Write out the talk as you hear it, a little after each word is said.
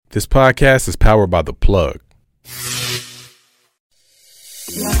This podcast is powered by The Plug. Check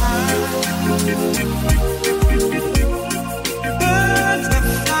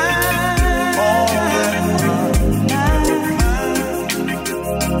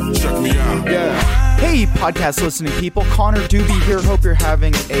me out. Hey, podcast listening people. Connor Doobie here. Hope you're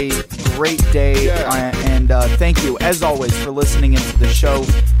having a great day. And thank you, as always, for listening into the show.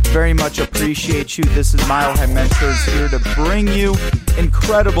 Very much appreciate you. This is Mile High Mentors here to bring you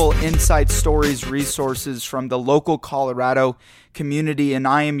incredible insight, stories, resources from the local Colorado community. And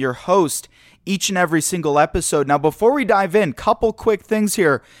I am your host each and every single episode. Now, before we dive in, couple quick things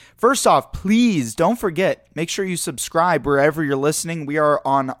here. First off, please don't forget, make sure you subscribe wherever you're listening. We are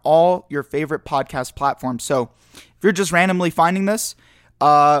on all your favorite podcast platforms. So if you're just randomly finding this,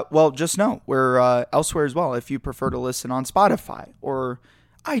 well, just know we're elsewhere as well. If you prefer to listen on Spotify or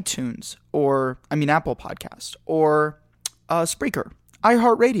iTunes or, Apple Podcast or Spreaker,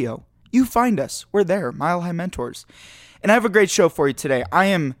 iHeartRadio, you find us. We're there, Mile High Mentors. And I have a great show for you today. I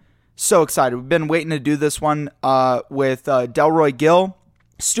am so excited. We've been waiting to do this one with Delroy Gill,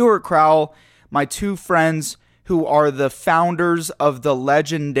 Stuart Crowell, my two friends who are the founders of the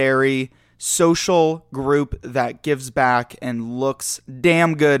legendary social group that gives back and looks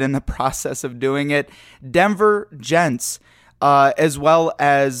damn good in the process of doing it, Denver Gents, as well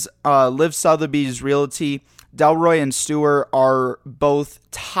as Liv Sotheby's Realty. Delroy and Stuart are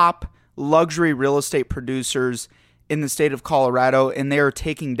both top luxury real estate producers in the state of Colorado, and they are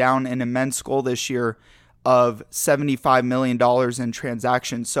taking down an immense goal this year of $75 million in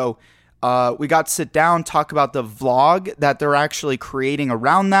transactions. So we got to sit down, talk about the vlog that they're actually creating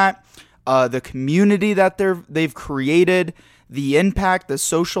around that, the community that they've created, the impact, the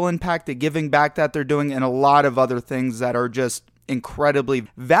social impact, the giving back that they're doing, and a lot of other things that are just incredibly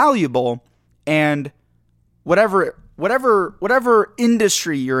valuable. And whatever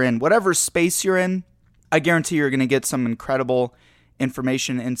industry you're in, whatever space you're in, I guarantee you're going to get some incredible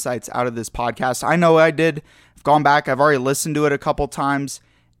information, insights out of this podcast. I know I did. I've gone back. I've already listened to it a couple times,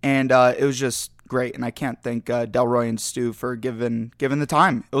 and it was just great. And I can't thank Delroy and Stu for giving the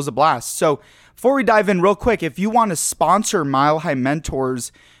time. It was a blast. So before we dive in real quick, if you want to sponsor Mile High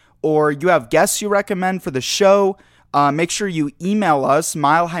Mentors or you have guests you recommend for the show, make sure you email us,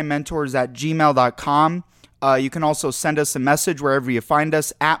 milehighmentors@gmail.com. You can also send us a message wherever you find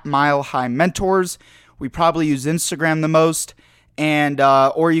us at Mile High Mentors. We probably use Instagram the most, and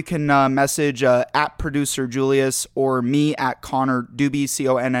or you can message at Producer Julius or me at Connor Doobie,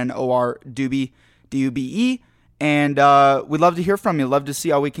 Connor Doobie, Dube, and we'd love to hear from you. Love to see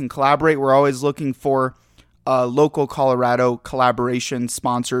how we can collaborate. We're always looking for local Colorado collaboration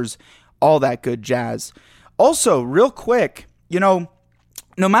sponsors, all that good jazz. Also, real quick, no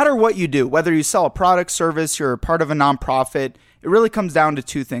matter what you do, whether you sell a product, service, you're a part of a nonprofit, it really comes down to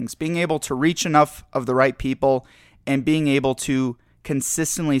two things: being able to reach enough of the right people and being able to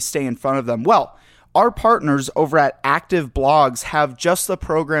consistently stay in front of them. Well, our partners over at Active Blogs have just the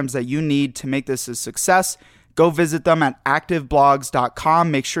programs that you need to make this a success. Go visit them at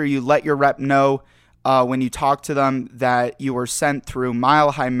activeblogs.com. Make sure you let your rep know when you talk to them that you were sent through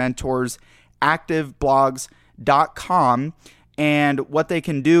Mile High Mentors, activeblogs.com. And what they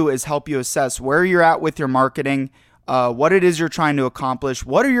can do is help you assess where you're at with your marketing, what it is you're trying to accomplish,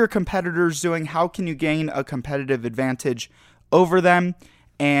 what are your competitors doing, how can you gain a competitive advantage over them,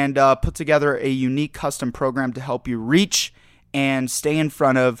 and put together a unique custom program to help you reach and stay in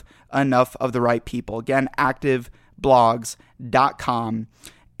front of enough of the right people. Again, activeblogs.com.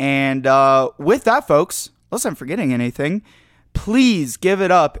 And with that, folks, unless I'm forgetting anything, please give it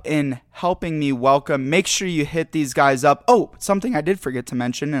up in helping me welcome. Make sure you hit these guys up. Oh, something I did forget to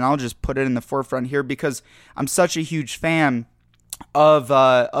mention, and I'll just put it in the forefront here because I'm such a huge fan of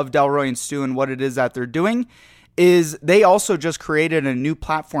Delroy and Stu and what it is that they're doing, is they also just created a new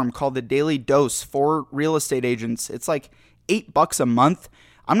platform called The Daily Dose for real estate agents. It's like $8 a month.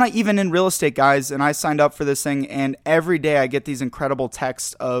 I'm not even in real estate, guys, and I signed up for this thing, and every day I get these incredible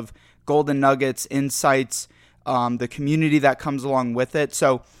texts of golden nuggets, insights, the community that comes along with it.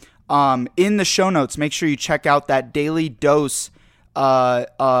 So in the show notes, make sure you check out that Daily Dose, the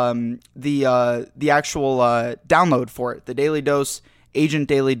actual download for it. The Daily Dose, Agent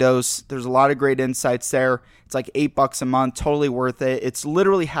Daily Dose. There's a lot of great insights there. It's like $8 a month, totally worth it. It's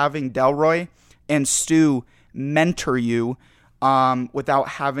literally having Delroy and Stu mentor you without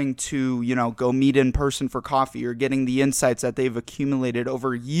having to, go meet in person for coffee. You're getting the insights that they've accumulated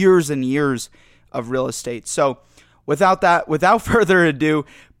over years and years of real estate. So without further ado,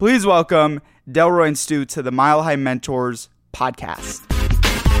 please welcome Delroy and Stu to the Mile High Mentors podcast.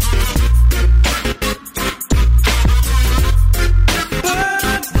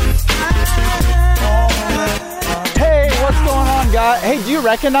 Hey, do you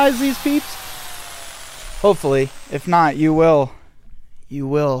recognize these peeps? Hopefully. If not, you will. You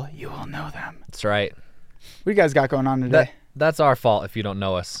will know them. That's right. What you guys got going on today? That's our fault if you don't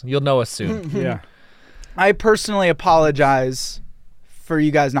know us. You'll know us soon. Yeah. I personally apologize for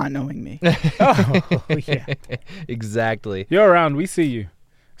you guys not knowing me. Oh, yeah. Exactly. You're around. We see you.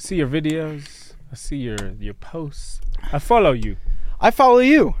 I see your videos. I see your posts. I follow you. I follow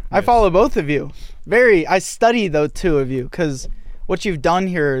you. I Yes. follow both of you. I study the two of you because what you've done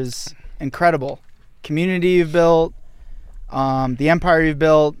here is incredible. Community you've built, the empire you've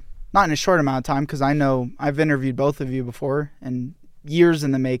built, not in a short amount of time because I know I've interviewed both of you before and years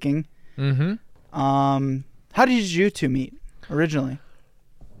in the making. Mm-hmm. How did you two meet originally?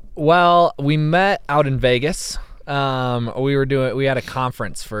 Well, we met out in Vegas. We had a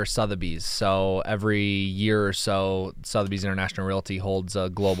conference for Sotheby's. So every year or so, Sotheby's International Realty holds a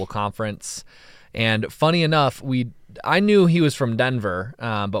global conference. And funny enough, I knew he was from Denver,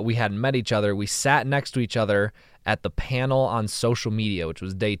 but we hadn't met each other. We sat next to each other at the panel on social media, which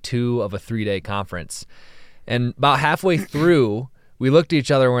was day 2 of a 3-day conference. And about halfway through, we looked at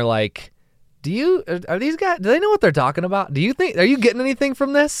each other and we're like, are these guys, do they know what they're talking about? Are you getting anything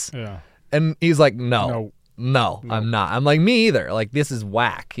from this? Yeah. And he's like, no, I'm not. I'm like, me either. Like, this is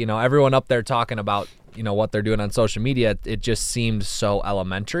whack. Everyone up there talking about, what they're doing on social media, it just seemed so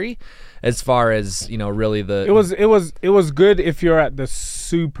elementary as far as, really It was good if you're at the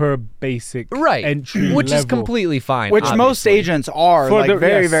super basic entry which is level. completely fine. Which most obviously. agents are For the-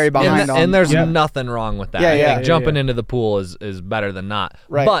 very, yes. very behind on. And there's Yeah. nothing wrong with that. Yeah, I yeah. think jumping into the pool is better than not.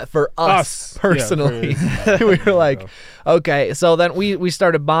 Right. But for us personally, Yeah, we were like, okay. So then we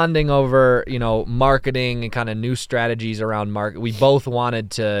started bonding over, marketing and kind of new strategies around market. We both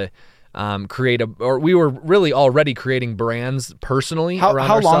wanted to we were really already creating brands personally around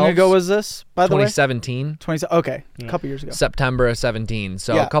How ourselves. long ago was this, by the way? 2017. Okay, a couple years ago. September of 17.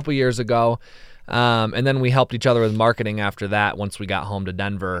 So Yeah. a couple years ago. And then we helped each other with marketing after that once we got home to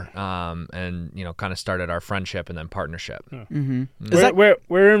Denver and, kind of started our friendship and then partnership.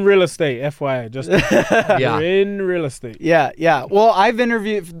 We're in real estate, FYI. Just Yeah. we're in real estate. Yeah. Well, I've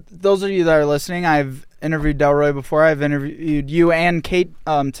interviewed, for those of you that are listening, I've interviewed Delroy before. I've interviewed you and Kate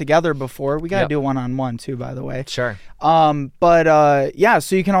together before. We got to Yep. do one-on-one too, by the way. Sure. Yeah,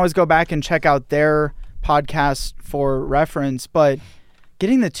 so you can always go back and check out their podcast for reference. But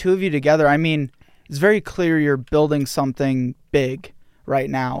getting the two of you together, I mean, it's very clear you're building something big right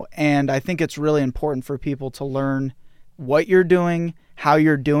now. And I think it's really important for people to learn what you're doing, how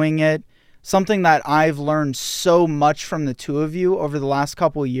you're doing it. Something that I've learned so much from the two of you over the last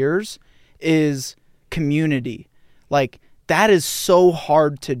couple of years is community. Like, that is so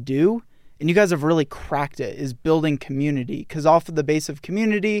hard to do. And you guys have really cracked it, is building community. Because off of the base of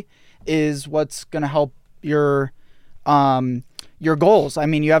community is what's going to help your goals. I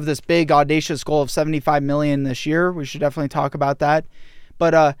mean, you have this big, audacious goal of 75 million this year. We should definitely talk about that.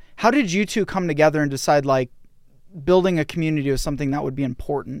 But how did you two come together and decide, like, building a community was something that would be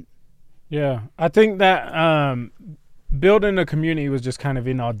important? Yeah, I think that building a community was just kind of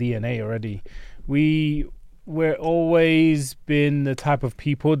in our DNA already. We're always been the type of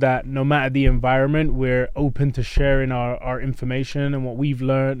people that no matter the environment, we're open to sharing our information and what we've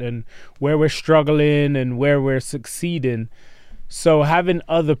learned and where we're struggling and where we're succeeding. So having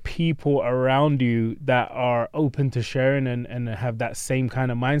other people around you that are open to sharing and have that same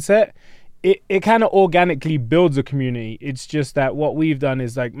kind of mindset, it kind of organically builds a community. It's just that what we've done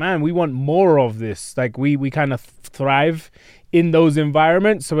is like, man, we want more of this. Like we kind of thrive in those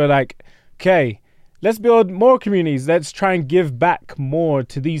environments. So we're like, okay, let's build more communities. Let's try and give back more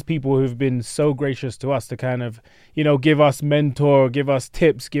to these people who've been so gracious to us to kind of, give us mentor, give us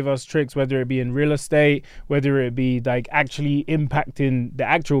tips, give us tricks, whether it be in real estate, whether it be like actually impacting the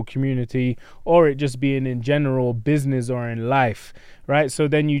actual community, or it just being in general business or in life, right? So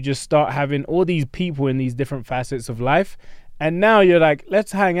then you just start having all these people in these different facets of life. And now you're like,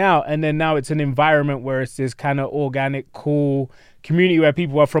 let's hang out. And then now it's an environment where it's this kind of organic, cool community where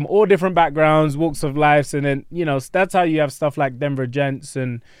people are from all different backgrounds, walks of life. And then, that's how you have stuff like Denver Gents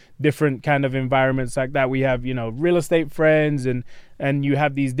and different kind of environments like that. We have, real estate friends and you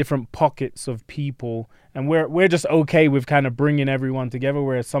have these different pockets of people. And we're just okay with kind of bringing everyone together,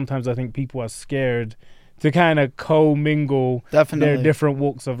 whereas sometimes I think people are scared to kind of co-mingle their different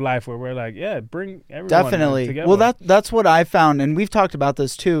walks of life, where we're like, yeah, bring everyone together. Well, that's what I found, and we've talked about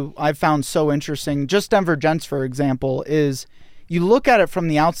this too. I found so interesting. Just Denver Gents, for example, is you look at it from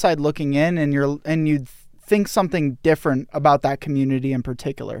the outside looking in, and you think something different about that community in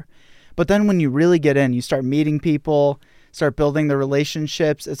particular. But then when you really get in, you start meeting people, start building the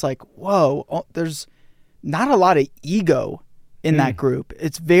relationships. It's like, whoa, there's not a lot of ego in that group.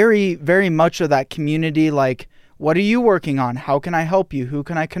 It's very, very much of that community. Like, what are you working on? How can I help you? Who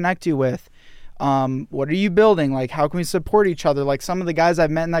can I connect you with? What are you building? Like, how can we support each other? Like, some of the guys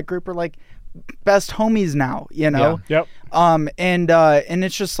I've met in that group are like best homies now, you know? Yep. And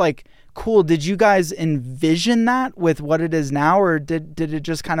it's just like, cool. Did you guys envision that with what it is now, or did it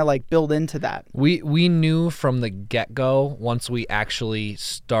just kind of like build into that? We knew from the get-go, once we actually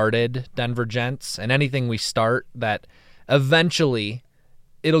started Denver Gents, and anything we start, that eventually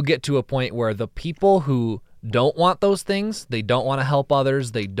it'll get to a point where the people who don't want those things, they don't want to help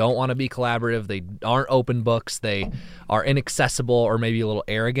others, they don't want to be collaborative, they aren't open books, they are inaccessible or maybe a little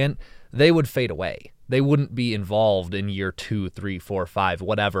arrogant, they would fade away. They wouldn't be involved in year 2, 3, 4, 5,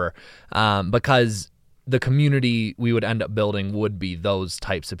 whatever, because the community we would end up building would be those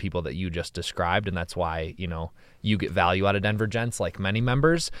types of people that you just described, and that's why, you know, you get value out of Denver Gents, like many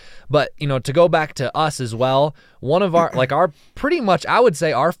members. But, you know, to go back to us as well, one of our, like our pretty much, I would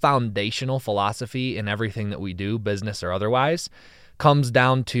say our foundational philosophy in everything that we do, business or otherwise, comes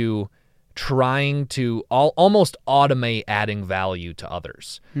down to trying to almost automate adding value to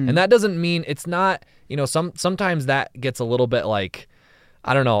others. And that doesn't mean it's not, you know, sometimes that gets a little bit like,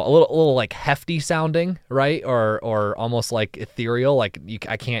 I don't know, a little like hefty sounding, right? Or almost like ethereal, like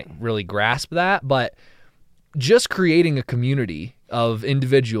I can't really grasp that, but just creating a community of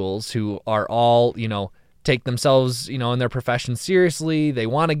individuals who are all, you know, take themselves, you know, in their profession seriously, they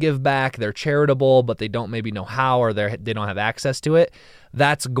want to give back, they're charitable, but they don't maybe know how, or they don't have access to it.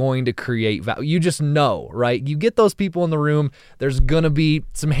 That's going to create value. You just know, right? You get those people in the room, there's going to be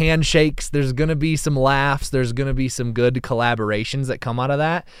some handshakes, there's going to be some laughs, there's going to be some good collaborations that come out of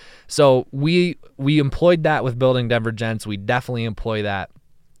that. So we employed that with building Denver Gents. We definitely employ that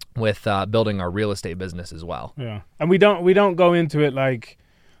with building our real estate business as well. Yeah. And we don't go into it like,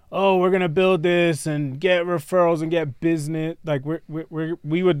 oh, we're going to build this and get referrals and get business. Like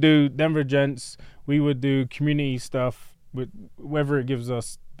we would do Denver Gents, we would do community stuff, with whether it gives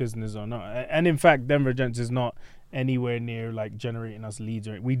us business or not. And in fact, Denver Gents is not anywhere near like generating us leads.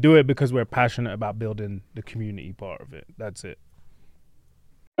 We do it because we're passionate about building the community part of it. That's it.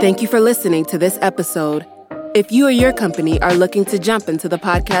 Thank you for listening to this episode. If you or your company are looking to jump into the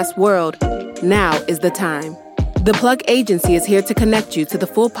podcast world, now is the time. The Plug Agency is here to connect you to the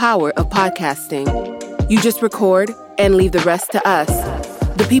full power of podcasting. You just record and leave the rest to us.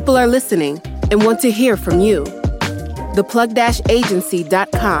 The people are listening and want to hear from you.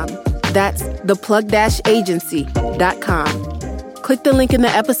 theplug-agency.com. That's theplug-agency.com. Click the link in the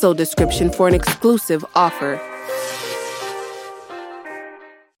episode description for an exclusive offer.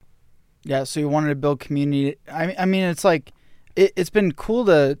 Yeah, so you wanted to build community. I mean, it's like, it's been cool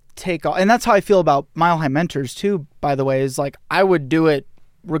to take off. And that's how I feel about Mile High Mentors too, by the way, is like, I would do it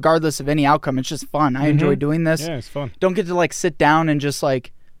regardless of any outcome. It's just fun. I enjoy doing this. Yeah, it's fun. Don't get to like sit down and just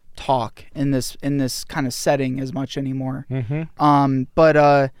like talk in this kind of setting as much anymore.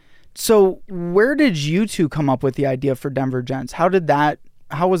 So where did you two come up with the idea for Denver Gents? How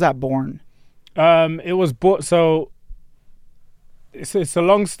was that born? It was so it's a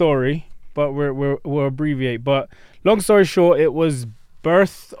long story, but we'll abbreviate. But long story short, it was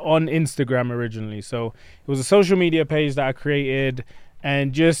birthed on Instagram originally. So it was a social media page that I created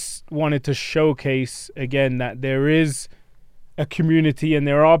and just wanted to showcase again that there is a community and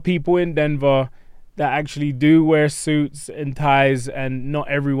there are people in Denver that actually do wear suits and ties, and not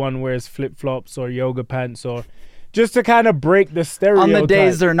everyone wears flip-flops or yoga pants, or just to kind of break the stereotype. On the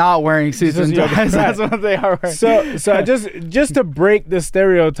days they're not wearing suits and ties, that's what they are wearing. So just to break the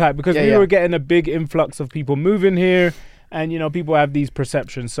stereotype, because we were getting a big influx of people moving here, and you know, people have these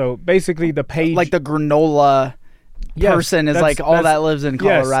perceptions. So basically the page, like the granola person is like all that lives in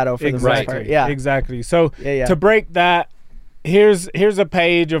Colorado for the most part. Yeah, exactly. So to break that, here's a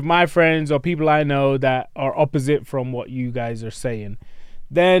page of my friends or people I know that are opposite from what you guys are saying.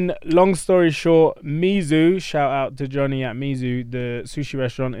 Then, long story short, Mizu, shout out to Johnny at Mizu, the sushi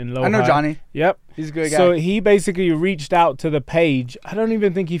restaurant in Low. I know Johnny. Yep. He's a good guy. So he basically reached out to the page. I don't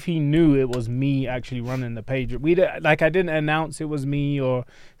even think if he knew it was me actually running the page. I didn't announce it was me or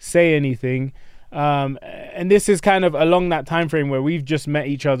say anything. And this is kind of along that time frame where we've just met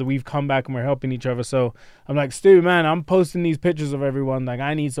each other, we've come back and we're helping each other. So I'm like, Stu, man, I'm posting these pictures of everyone, like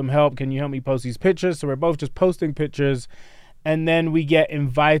I need some help, can you help me post these pictures? So we're both just posting pictures, and then we get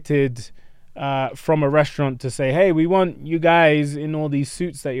invited from a restaurant to say, hey, we want you guys in all these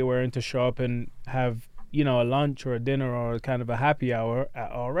suits that you're wearing to show up and have, you know, a lunch or a dinner or kind of a happy hour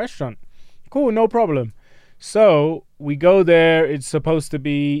at our restaurant. Cool, no problem. So we go there. It's supposed to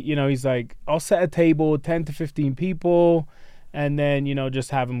be, you know, he's like, I'll set a table, 10 to 15 people, and then, you know,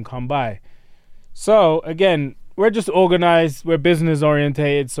 just have them come by. So again, just organized. We're business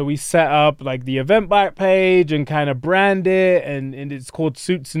orientated, so we set up like the Eventbrite page and kind of brand it, and it's called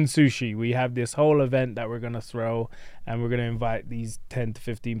Suits and Sushi. We have this whole event that we're gonna throw, and we're gonna invite these 10 to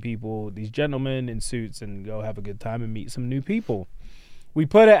 15 people, these gentlemen in suits, and go have a good time and meet some new people. We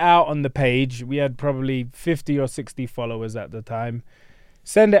put it out on the page. We had probably 50 or 60 followers at the time.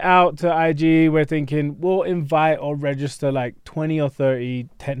 Send it out to IG. We're thinking we'll invite or register like 20 or 30,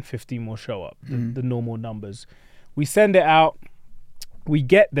 10, 15 will show up, the normal numbers. We send it out. We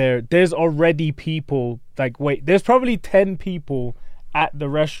get there. There's already people, like, wait, there's probably 10 people at the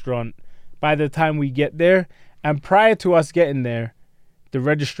restaurant by the time we get there. And prior to us getting there, the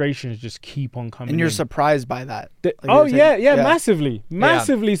registrations just keep on coming And you're in. surprised by that.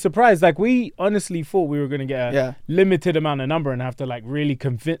 Massively surprised. Like, we honestly thought we were going to get a limited amount of number and have to like really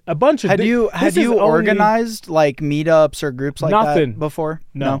convince a bunch of Had you organized like meetups or groups like that before?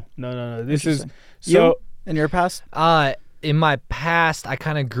 No. This is you, in your past? In my past, I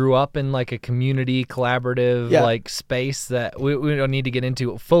kind of grew up in like a community collaborative like space that we don't need to get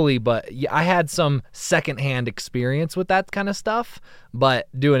into fully, but I had some secondhand experience with that kind of stuff. But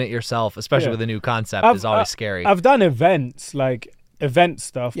doing it yourself, especially with a new concept, is always scary. I've done events, like event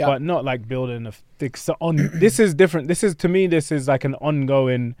stuff, but not like building a this is different. This is like an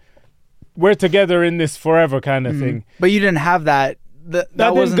ongoing, we're together in this forever kind of thing. But you didn't have that. That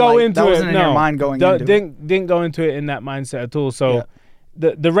didn't go into that it. wasn't in your mind going into it. Didn't go into it in that mindset at all. So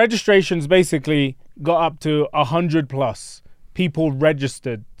the registrations basically got up to 100 plus people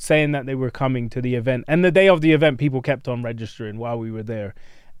registered saying that they were coming to the event. And the day of the event, people kept on registering while we were there.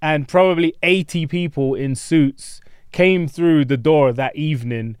 And probably 80 people in suits came through the door that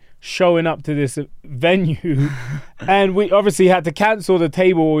evening, showing up to this venue. And we obviously had to cancel the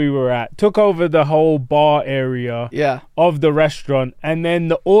table we were at, took over the whole bar area of the restaurant. And then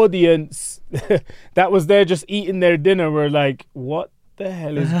the audience that was there just eating their dinner were like, what the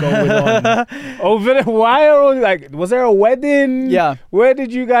hell is going on over there? Why are all, like, was there a wedding? Yeah. Where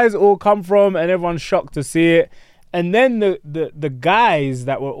did you guys all come from? And everyone's shocked to see it. And then the guys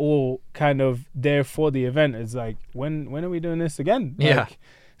that were all kind of there for the event is like, when are we doing this again? Like,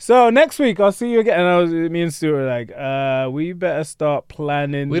 so next week I'll see you again. And me and Stuart were like, we better start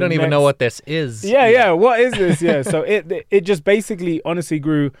planning. We don't even know what this is. Yeah. What is this? Yeah. So it just basically honestly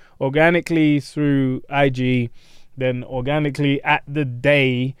grew organically through IG, then organically at the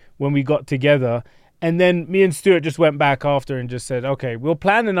day when we got together. And then me and Stuart just went back after and just said, okay, we'll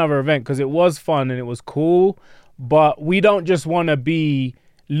plan another event because it was fun and it was cool. But we don't just want to be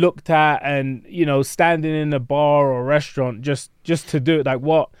looked at and, you know, standing in a bar or restaurant just to do it. Like,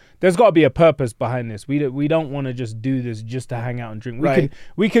 what? There's got to be a purpose behind this. We don't want to just do this just to hang out and drink.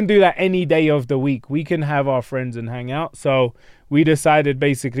 We can do that any day of the week. We can have our friends and hang out. So we decided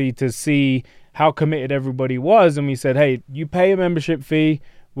basically to see how committed everybody was. And we said, hey, you pay a membership fee.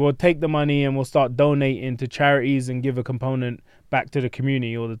 We'll take the money and we'll start donating to charities and give a component back to the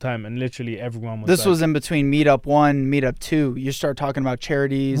community all the time. And literally everyone was This was in between Meetup 1, Meetup 2. You start talking about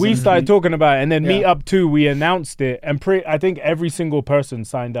charities. We started talking about it. And then Meetup 2, we announced it. And I think every single person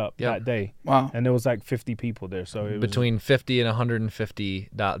signed up that day. Wow. And there was like 50 people there. So it was between 50 and 150.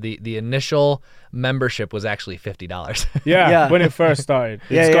 The initial membership was actually $50. Yeah, when it first started.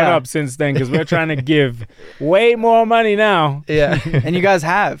 It's gone up since then because we're trying to give way more money now. Yeah. And you guys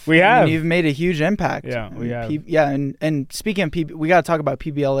have. We have. And you've made a huge impact. Yeah, we have. And speaking of we got to talk about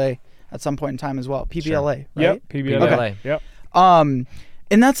PBLA at some point in time as well. PBLA, right? Yep, PBLA. Okay. Yep. And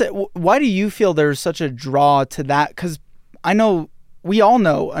that's it. Why do you feel there's such a draw to that? Because I know, we all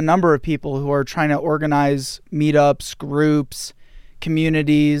know a number of people who are trying to organize meetups, groups,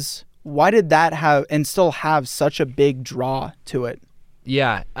 communities. Why did that have and still have such a big draw to it?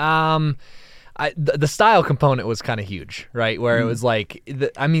 Yeah. The style component was kind of huge, right? Where it was like,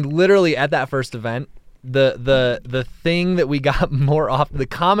 literally at that first event, the thing that we got more often, the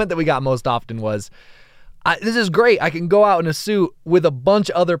comment that we got most often was, this is great. I can go out in a suit with a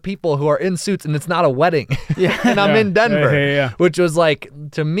bunch of other people who are in suits and it's not a wedding. And I'm in Denver, which was like,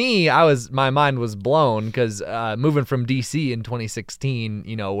 to me, my mind was blown because moving from DC in 2016,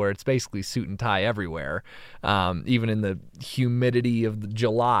 you know, where it's basically suit and tie everywhere, even in the humidity of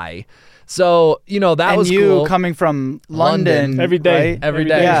July. So, you know, that was cool. And you coming from London every day, right? every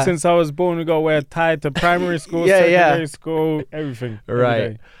day. Yeah. Since I was born, we go wear a tie to primary school, secondary school, everything.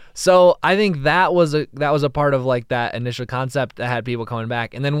 Right. So I think that was a part of like that initial concept that had people coming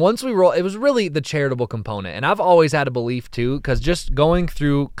back. And then once we roll, it was really the charitable component. And I've always had a belief too, because just going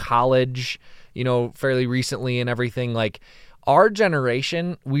through college, you know, fairly recently and everything, like our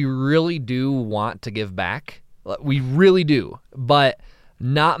generation, we really do want to give back. We really do. But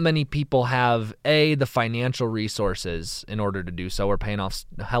not many people have the financial resources in order to do so. We're paying off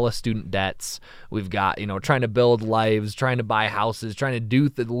hella student debts. We've got, trying to build lives, trying to buy houses, trying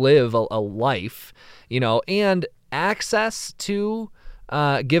to live a life, and access to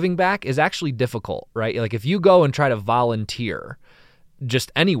giving back is actually difficult, right? Like if you go and try to volunteer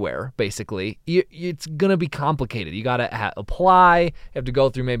just anywhere, basically, it's going to be complicated. You got to apply. You have to go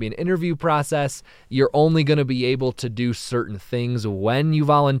through maybe an interview process. You're only going to be able to do certain things when you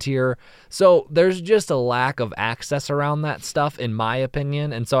volunteer. So there's just a lack of access around that stuff, in my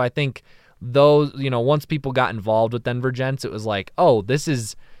opinion. And so I think those, once people got involved with Denver Gents, it was like, oh, this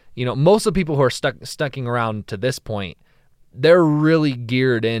is, most of the people who are sticking around to this point, they're really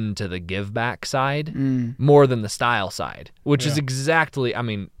geared into the give back side more than the style side, which is exactly,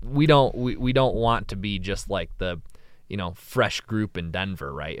 we don't want to be just like the, fresh group in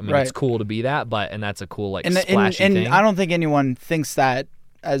Denver, right? I mean, It's cool to be that, and that's a cool, splashy thing. And I don't think anyone thinks that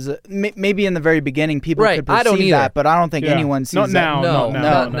maybe in the very beginning people could I don't perceive either. that, but I don't think anyone sees not that. now.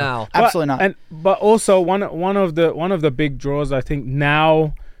 Not now. Absolutely not. But also one of the big draws, I think,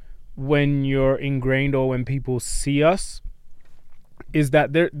 now when you're ingrained or when people see us, is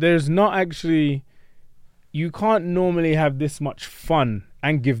that there's not actually, you can't normally have this much fun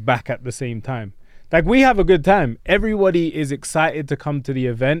and give back at the same time. Like, we have a good time. Everybody is excited to come to the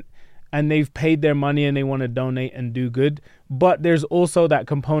event and they've paid their money and they want to donate and do good. But there's also that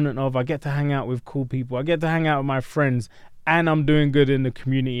component of, I get to hang out with cool people. I get to hang out with my friends and I'm doing good in the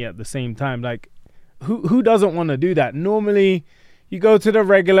community at the same time. Like, who doesn't want to do that? Normally, you go to the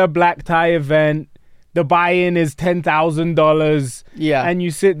regular black tie event, the buy-in is $10,000. Yeah. And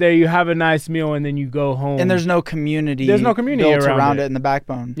you sit there, you have a nice meal, and then you go home. And there's no community. There's no community built around it in the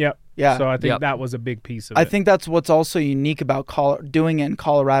backbone. Yep. Yeah. So I think that was a big piece of it. I think that's what's also unique about doing it in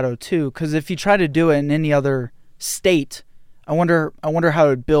Colorado too, because if you try to do it in any other state, I wonder how it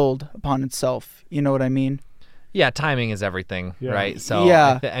would build upon itself. You know what I mean? Yeah, timing is everything, right?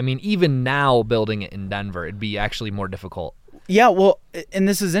 So even now building it in Denver, it'd be actually more difficult. Yeah, well, and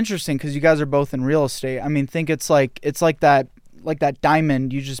this is interesting because you guys are both in real estate. I mean, think it's like that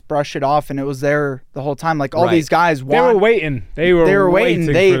diamond. You just brush it off, and it was there the whole time. Like all these guys, they were waiting. They were waiting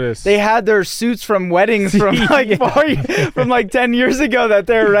for this. They had their suits from weddings from from like 10 years ago that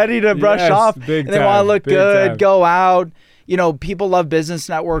they're ready to brush off. And they want to look good, go out. People love business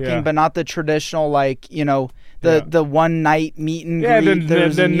networking, but not the traditional the one night meet and greet.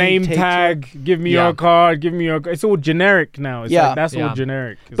 The name tag, give me your card, it's all generic now. It's all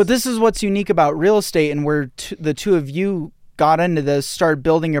generic. But this is what's unique about real estate, and where the two of you got into this, started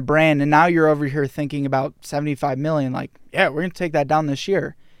building a brand, and now you're over here thinking about 75 million. Like, yeah, we're going to take that down this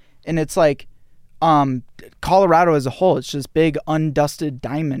year. And it's like Colorado as a whole, it's just big undusted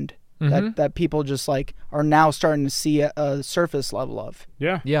diamond that people just like are now starting to see a surface level of.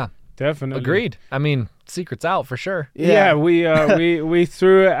 Yeah. Definitely. Agreed. I mean, secret's out for sure. Yeah, we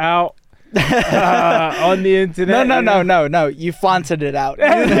threw it out on the internet. No. You flaunted it out.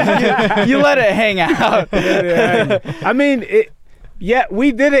 You let it hang out. I mean,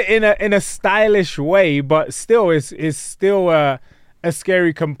 we did it in a stylish way, but still, it's still a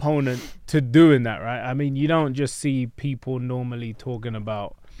scary component to doing that, right? I mean, you don't just see people normally talking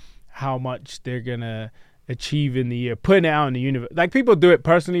about how much they're gonna achieve in the year, putting it out in the universe. Like, people do it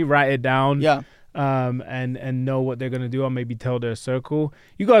personally, write it down, and know what they're gonna do, or maybe tell their circle.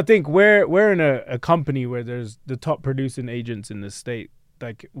 You gotta think we're in a company where there's the top producing agents in the state.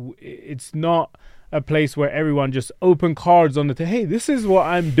 Like, it's not a place where everyone just open cards on hey, this is what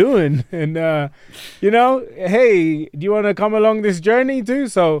I'm doing, and hey, do you want to come along this journey too?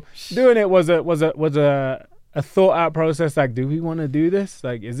 So doing it was a thought out process. Like, do we want to do this?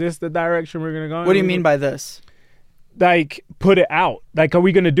 Like, is this the direction we're going to go in? What do you mean by this? Like, put it out. Like, are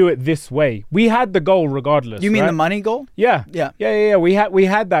we going to do it this way? We had the goal regardless. You mean right? the money goal? Yeah. We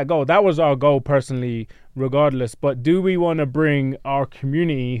had that goal. That was our goal personally, regardless. But do we want to bring our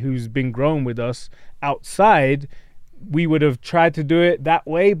community who's been growing with us outside? We would have tried to do it that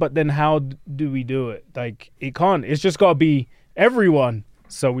way, but then how do we do it? Like, it can't. It's just got to be everyone.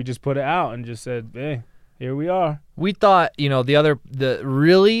 So we just put it out and just said, hey, here we are. We thought,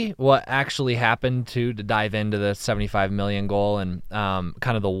 what actually happened to dive into the 75 million goal and kind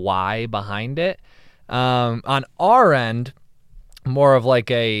of the why behind it. On our end, more of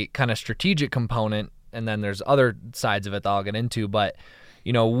like a kind of strategic component, and then there's other sides of it that I'll get into, but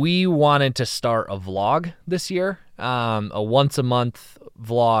we wanted to start a vlog this year, a once a month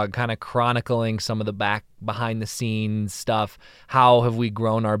vlog, kind of chronicling some of the behind the scenes stuff. How have we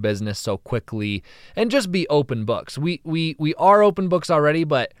grown our business so quickly, and just be open books. We are open books already,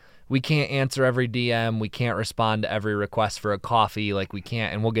 but we can't answer every DM. We can't respond to every request for a coffee. Like we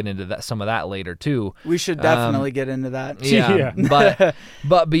can't, and we'll get into some of that later too. We should definitely get into that. Yeah.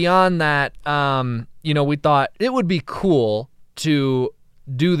 But beyond that, we thought it would be cool to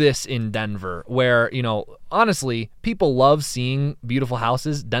do this in Denver where, honestly, people love seeing beautiful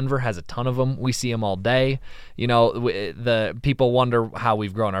houses. Denver has a ton of them. We see them all day. The people wonder how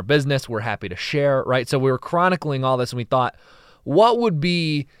we've grown our business. We're happy to share, right? So we were chronicling all this and we thought, what would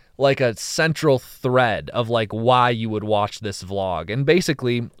be like a central thread of like why you would watch this vlog? And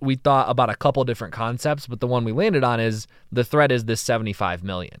basically we thought about a couple different concepts, but the one we landed on is the thread is this 75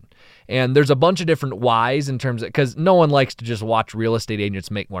 million. And there's a bunch of different whys in terms of, because no one likes to just watch real estate agents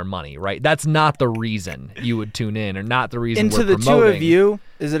make more money, right? That's not the reason you would tune in, or not the reason Into we're the promoting. two of you,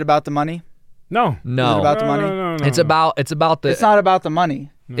 is it about the money? No. Is it about the money? No. It's about the. It's not about the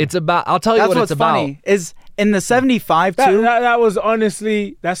money. It's about. I'll tell you That's what what's it's about. funny is in the 75 too. That was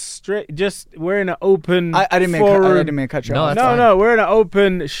honestly, that's straight. Just we're in an open. I didn't mean forum. I didn't mean to cut you No, off. that's fine. No, we're in an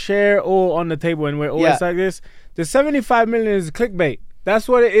open share all on the table, and we're always Yeah. like this. The 75 million is clickbait. That's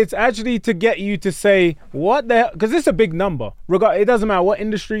what it's actually to get you to say what the hell, because it's a big number. It doesn't matter what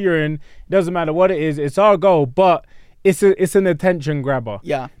industry you're in. It doesn't matter what it is. It's our goal, but it's an attention grabber.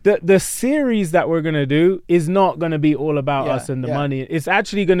 Yeah. The series that we're gonna do is not gonna be all about Yeah, us and the yeah. money. It's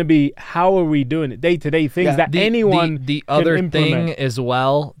actually gonna be how are we doing it, day-to-day things Yeah. that anyone The can other implement. thing as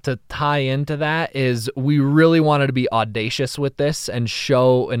well to tie into that is we really wanted to be audacious with this and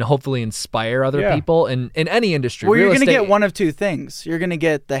show and hopefully inspire other Yeah. people in any industry. Well, you're Real going to estate- get one of two things. You're going to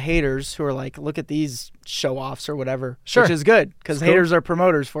get the haters who are like, look at these show-offs or whatever, Sure. which is good because Cool. haters are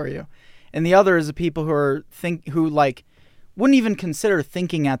promoters for you. And the other is the people who wouldn't even consider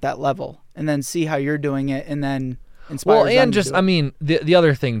thinking at that level, and then see how you're doing it and then inspire Well, them and to just do it. I mean the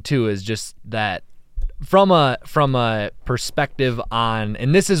other thing too is just that from a perspective on,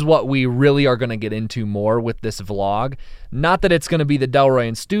 and this is what we really are going to get into more with this vlog. Not that it's going to be the Delroy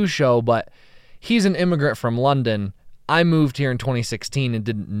and Stu show, but he's an immigrant from London. I moved here in 2016 and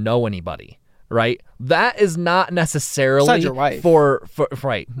didn't know anybody. Right, that is not necessarily Besides your wife. for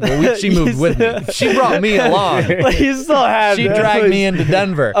right. Well, she moved with me. She brought me along. you still have She dragged me into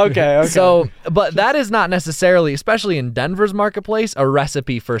Denver. Okay. So, but that is not necessarily, especially in Denver's marketplace, a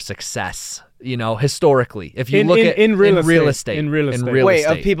recipe for success. Historically, if you look at in real estate, Wait,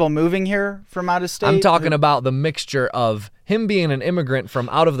 of people moving here from out of state? I'm talking about the mixture of him being an immigrant from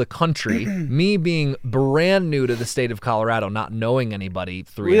out of the country, me being brand new to the state of Colorado, not knowing anybody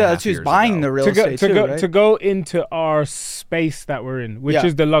 3.5 years that's who's buying ago. the real to estate too, right? to go into our space that we're in, which Yeah.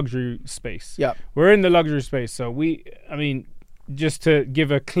 is the luxury space. Yeah. We're in the luxury space. So just to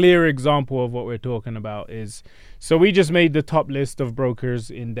give a clear example of what we're talking about is, so we just made the top list of brokers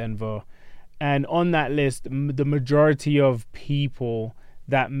in Denver. And on that list, the majority of people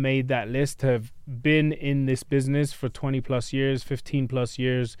that made that list have been in this business for 20 plus years, 15 plus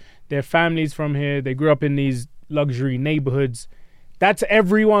years. Their families from here. They grew up in these luxury neighborhoods. That's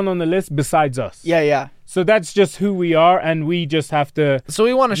everyone on the list besides us. Yeah. So that's just who we are, and we just have to. So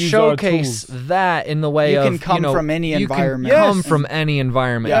we want to use our showcase tools. that in the way You of can come from any environment. You can come Yes. from any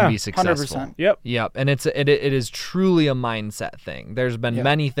environment Yeah, and be successful. 100%. Yep, and it is truly a mindset thing. There's been Yeah.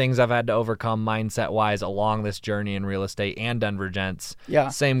 many things I've had to overcome mindset-wise along this journey in real estate and Denver Gents. Yeah.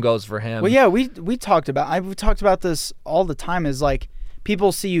 Same goes for him. Well, yeah, we talked about this all the time. Is like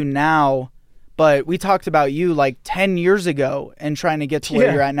people see you now, but we talked about you like 10 years ago and trying to get to where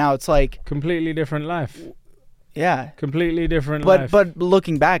Yeah. you're at now. It's like, Completely different life. yeah, Completely different life. but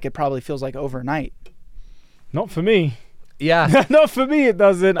looking back, it probably feels like overnight. Not for me. Yeah. Not for me, it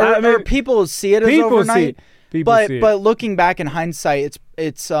doesn't. Or people see it as people overnight. see it. People see it. But looking back in hindsight,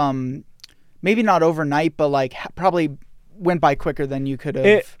 it's maybe not overnight, but like probably went by quicker than you could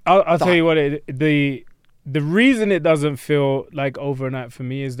have. I'll tell thought. you what, the reason it doesn't feel like overnight for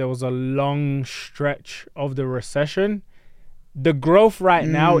me is there was a long stretch of the recession. The growth right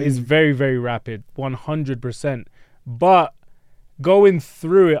now is very, very rapid, 100%. But going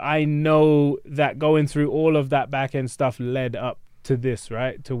through it, I know that going through all of that back end stuff led up to this,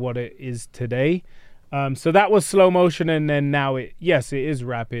 right? To what it is today. So that was slow motion, and then now it is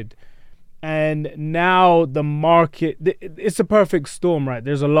rapid. And now the market, it's a perfect storm, right?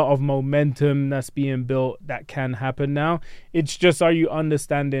 There's a lot of momentum that's being built that can happen now. It's just, are you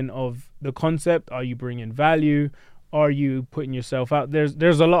understanding of the concept? Are you bringing value? Are you putting yourself out?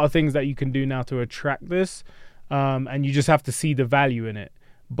 There's a lot of things that you can do now to attract this, and you just have to see the value in it.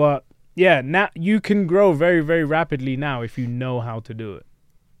 But yeah, now you can grow very, very rapidly now if you know how to do it.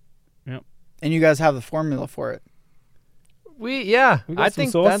 Yep. And you guys have the formula for it. got I some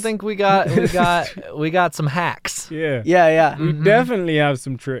think sauce. we got some hacks. Yeah. Yeah. We definitely have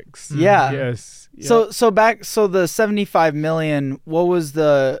some tricks. Yeah. Yes. Yeah. So the 75 million, what was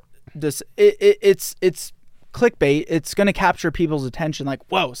it's clickbait. It's going to capture people's attention like,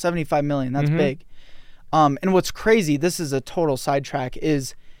 whoa, 75 million, that's big. And what's crazy, this is a total sidetrack,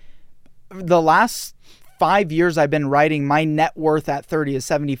 is the last 5 years I've been writing, my net worth at 30 is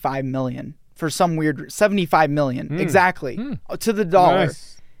 75 million. For some weird 75 million exactly to the dollar.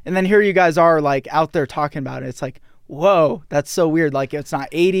 Nice. And then here you guys are like out there talking about it. It's like, whoa, that's so weird. Like it's not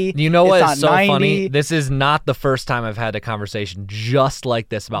 80. You know it's what's not so 90. funny? This is not the first time I've had a conversation just like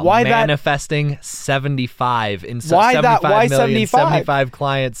this about Why that- manifesting 75 in Why 75 that- why million, 75? 75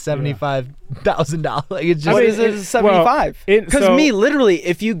 clients, $75,000. Like it's just What is it? 75. Because so- me, literally,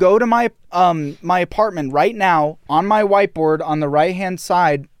 if you go to my my apartment right now, on my whiteboard on the right hand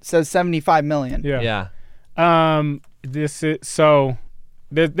side says 75 million. Yeah. yeah. This is so.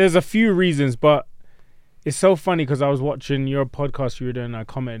 There's a few reasons, but it's so funny because I was watching your podcast you were doing a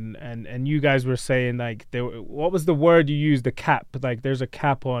comment and you guys were saying like what was the word you used, the cap, like there's a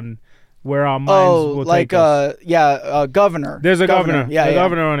cap on where our minds will like take us. governor. There's a governor. Yeah, a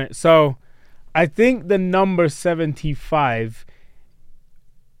governor on it. So I think the number 75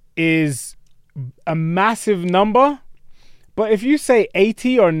 is a massive number. But if you say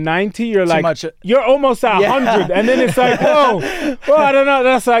 80 or 90, you're like, much. you're almost at 100. And then it's like, whoa, well, I don't know.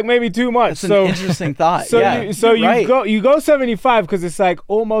 That's like maybe too much. That's an interesting thought. So, yeah, you go 75 because it's like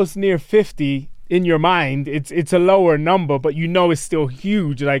almost near 50 in your mind. It's a lower number, but you know it's still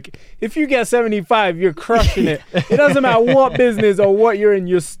huge. Like if you get 75, you're crushing it. It doesn't matter what business or what you're in,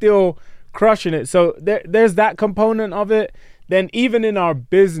 you're still crushing it. So there's that component of it. Then even in our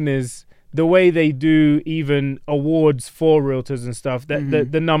business, the way they do even awards for realtors and stuff, that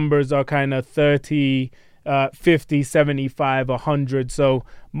the numbers are kind of 30, 50, 75, 100. So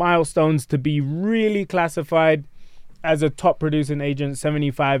milestones to be really classified as a top producing agent,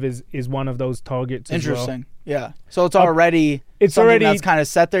 75 is one of those targets. Interesting. Yeah. So it's already that's kind of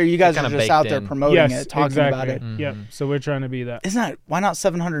set there. You guys are kinda just out baked there in. promoting it, talking about it. Yeah. So we're trying to be that. Isn't that, why not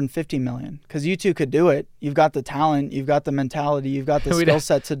 750 million? Because you two could do it. You've got the talent, you've got the mentality, you've got the skill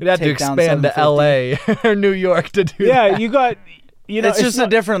set to We'd have to take down expand to 750. LA or New York to do Yeah, that. you got, you know, It's just a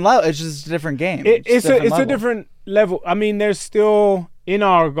different level. It's just a different game. It's a level. different level. I mean, there's still in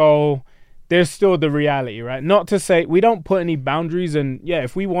our goal, there's still the reality, right? Not to say we don't put any boundaries, and yeah,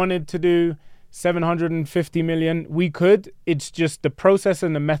 if we wanted to do 750 million, we could. It's just the process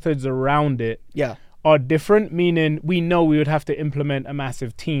and the methods around it are different, meaning we know we would have to implement a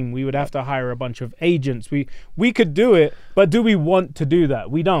massive team. We would have to hire a bunch of agents. We could do it, but do we want to do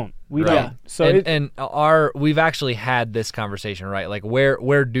that? We don't. We don't. So we've actually had this conversation, right? Like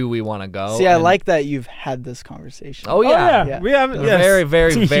where do we want to go? See, I like that you've had this conversation. Oh yeah. Yeah. We have Very,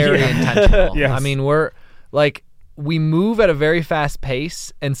 very, very Yeah. intentional. Yes. I mean, we're like, we move at a very fast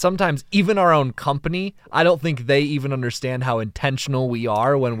pace, and sometimes even our own company, I don't think they even understand how intentional we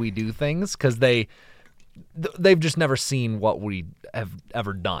are when we do things, because they've just never seen what we have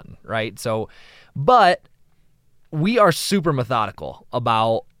ever done, right? So, but we are super methodical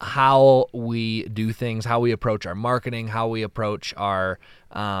about how we do things, how we approach our marketing, how we approach our,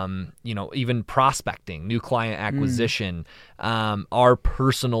 even prospecting, new client acquisition, our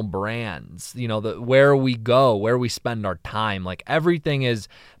personal brands, where we go, where we spend our time. Like everything is,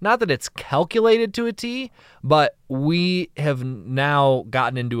 not that it's calculated to a T, but we have now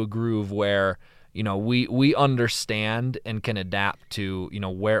gotten into a groove where, we understand and can adapt to,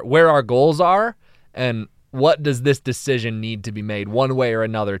 where our goals are and what does this decision need to be made one way or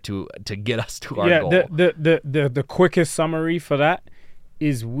another to get us to our goal. The quickest summary for that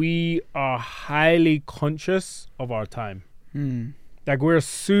is we are highly conscious of our time. Like we're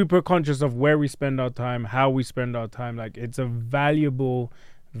super conscious of where we spend our time, how we spend our time. Like it's a valuable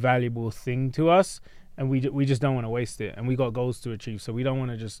thing to us, and we just don't want to waste it. And we got goals to achieve, so we don't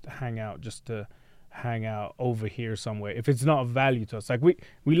want to just hang out just to hang out over here somewhere if it's not of value to us. Like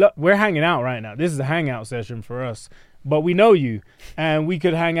we're hanging out right now. This is a hangout session for us, but we know you, and we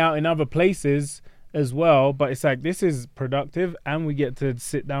could hang out in other places as well, but it's like this is productive, and we get to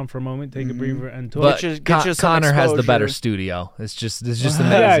sit down for a moment, take a breather, and talk. But Connor has the better studio. It's just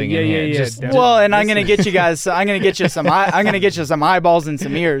amazing in here. Yeah. Well, and I'm gonna get you guys. I'm gonna get you some. I'm gonna get you some eyeballs and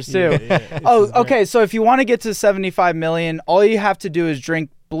some ears too. Okay. So if you want to get to 75 million, all you have to do is drink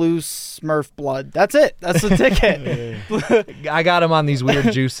blue Smurf blood. That's it. That's the ticket. I got him on these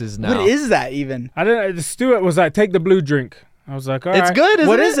weird juices now. What is that even? I don't know. Stuart was like, take the blue drink. I was like, all right. It's good, isn't it?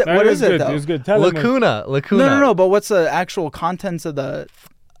 What is it? What is it though? It was good. Tell him. Lacuna. No. But what's the actual contents of the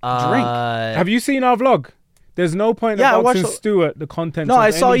drink? Have you seen our vlog? There's no point Yeah, I of asking watched- Stuart the contents. No, of I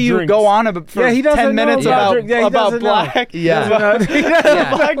saw any you drinks. go on for Yeah, he doesn't 10 know minutes about about, drink. Yeah, he about doesn't know. black. Yeah.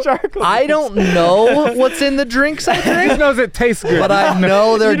 Yeah. Black chocolate. I don't know what's in the drinks I He drink, knows it tastes good. but I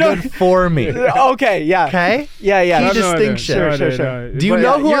know they're good for me. Okay, yeah. Okay? Yeah, yeah. Key I know it. distinction. Sure. Do you But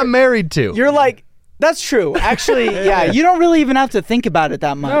know yeah, who I'm married to? You're like, that's true. Actually, yeah, you don't really even have to think about it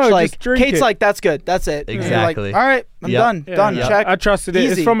that much. No, like, just drink Kate's it. like, that's good. That's it. And you're Exactly. like, all right, I'm Yep. done. Yeah, Done. yeah. Check. I trusted it.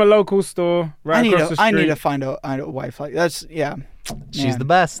 Easy. It's from a local store right across the street. I need to find a wife like that's yeah. She's Man. the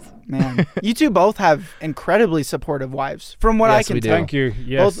best. Man, you two both have incredibly supportive wives, from what I Yes, can we do. tell. Thank you.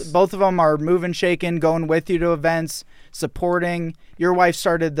 Yes. Both of them are moving, shaking, going with you to events, supporting. Your wife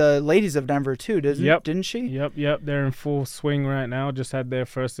started the Ladies of Denver too, didn't she? Yep. They're in full swing right now. Just had their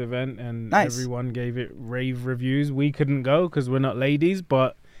first event, and Nice. everyone gave it rave reviews. We couldn't go because we're not ladies,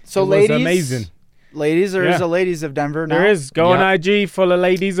 but So it was ladies, amazing. Ladies, there is Yeah. a Ladies of Denver now. There is. Go on IG full of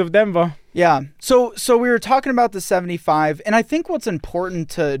ladies of Denver. Yeah. So we were talking about the 75, and I think what's important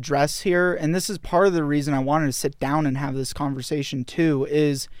to address here, and this is part of the reason I wanted to sit down and have this conversation too,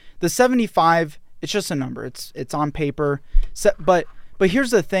 is the 75. It's just a number. It's on paper. But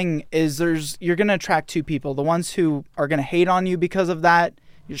here's the thing: is you're gonna attract two people: the ones who are gonna hate on you because of that,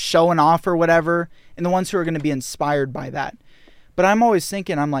 you're showing off or whatever, and the ones who are gonna be inspired by that. But I'm always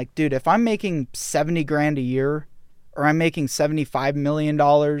thinking, I'm like, dude, if I'm making $70,000 a year, or I'm making $75 million,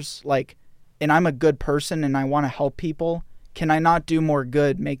 like, and I'm a good person and I want to help people, can I not do more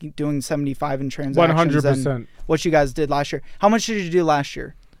good doing 75 in transactions 100%. than what you guys did last year? How much did you do last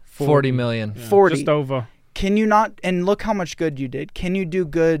year? 40 million. Yeah, 40. Just over. Can you not? And look how much good you did. Can you do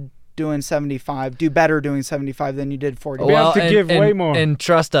good doing 75? Do better doing 75 than you did 40? We have to give way more. And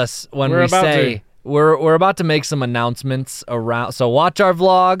trust us when We're we about say to. we're about to make some announcements around. So watch our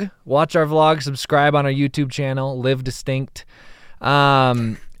vlog, subscribe on our YouTube channel, Live Distinct,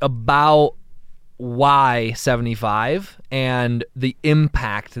 about why 75 and the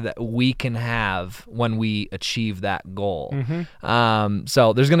impact that we can have when we achieve that goal.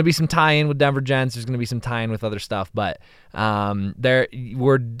 So there's going to be some tie-in with Denver Gents. There's going to be some tie-in with other stuff, but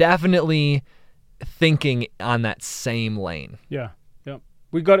we're definitely thinking on that same lane. Yeah. Yep.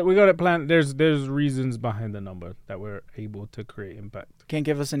 We got it planned. There's reasons behind the number that we're able to create impact. Can't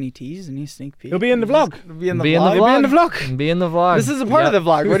give us any tease, any sneak peek. It'll be in the vlog. It'll be in the Be in vlog. the It'll be in the vlog. vlog. Be in the vlog. This is a part of the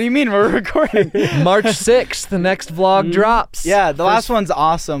vlog. What do you mean we're recording? March 6th, the next vlog drops. Yeah, the last one's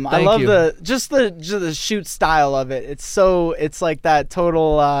awesome. I Thank love you. the shoot style of it. It's like that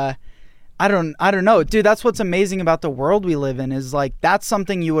total I don't know. Dude, that's what's amazing about the world we live in is like that's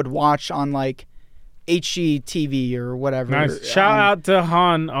something you would watch on like HGTV or whatever. Nice. Shout out to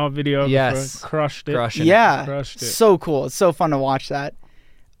Han, our videographer. Yes. Crushed it. Crushing it. Yeah. Crushed it. So cool. It's so fun to watch that.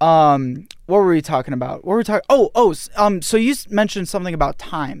 What were we talking about? So you mentioned something about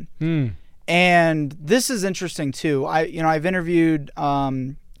time. And this is interesting too. I've interviewed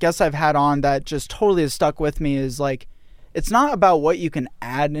guests I've had on that just totally has stuck with me is like it's not about what you can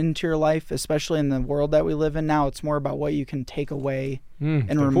add into your life, especially in the world that we live in now. It's more about what you can take away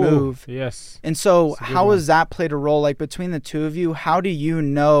and remove. Yes. And so That's a good how one. has that played a role? Like between the two of you, how do you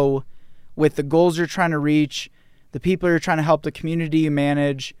know with the goals you're trying to reach, the people you're trying to help, the community you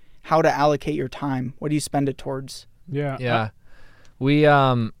manage, how to allocate your time? What do you spend it towards? Yeah. Yeah. We,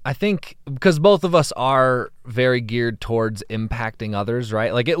 I think because both of us are very geared towards impacting others,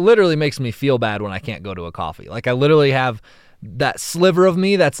 right? Like it literally makes me feel bad when I can't go to a coffee. Like I literally have that sliver of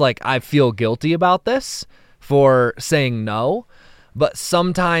me that's like, I feel guilty about this for saying no. But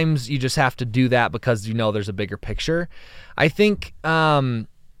sometimes you just have to do that because you know there's a bigger picture. I think, really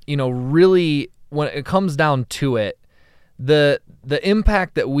when it comes down to it, the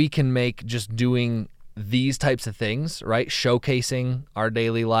impact that we can make just doing these types of things, right? Showcasing our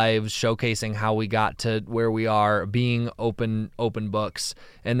daily lives, showcasing how we got to where we are, being open books,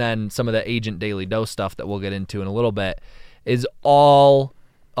 and then some of the Agent Daily Dose stuff that we'll get into in a little bit is all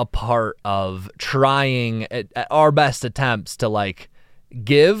a part of trying at our best attempts to like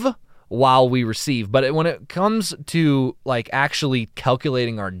give while we receive. But when it comes to like actually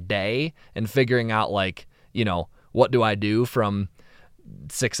calculating our day and figuring out like, what do I do from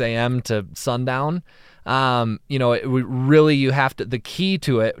 6 a.m. to sundown? You have to, the key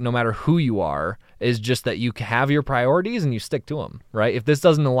to it, no matter who you are, is just that you have your priorities and you stick to them, right? If this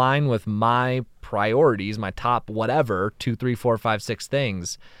doesn't align with my priorities, my top whatever, 2, 3, 4, 5, 6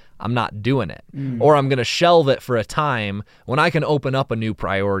 things, I'm not doing it. Or I'm going to shelve it for a time when I can open up a new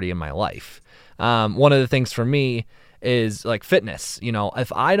priority in my life. One of the things for me is like fitness. You know,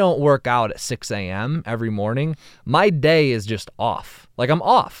 if I don't work out at 6 a.m. every morning, my day is just off. Like I'm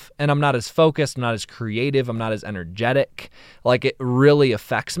off and I'm not as focused, I'm not as creative, I'm not as energetic. Like it really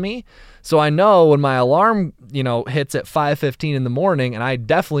affects me. So I know when my alarm, you know, hits at 5:15 in the morning and I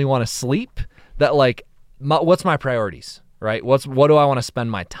definitely want to sleep, that like, what's my priorities, right? What do I want to spend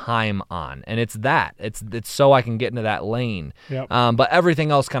my time on? And it's that. It's so I can get into that lane. Yep. But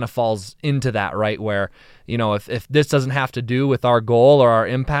everything else kind of falls into that, right? Where, you know, if this doesn't have to do with our goal or our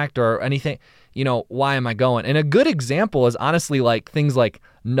impact or anything, you know, why am I going? And a good example is honestly like things like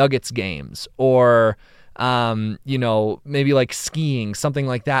Nuggets games or, you know, maybe like skiing, something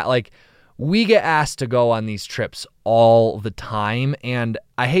like that. Like we get asked to go on these trips all the time. And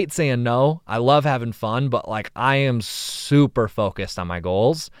I hate saying no. I love having fun, but like I am super focused on my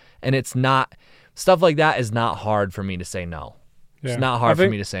goals. And it's not, stuff like that is not hard for me to say no. Yeah. It's not hard for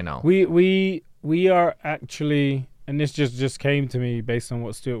me to say no. We are actually, and this just came to me based on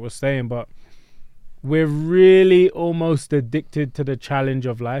what Stuart was saying, but we're really almost addicted to the challenge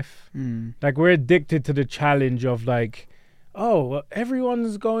of life. Like we're addicted to the challenge of like, oh, well,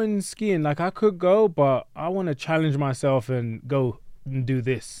 everyone's going skiing. Like I could go, but I want to challenge myself and go and do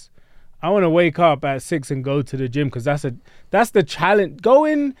this. I want to wake up at 6 and go to the gym because that's the challenge.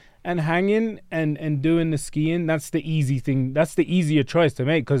 Going and hanging and doing the skiing, that's the easy thing. That's the easier choice to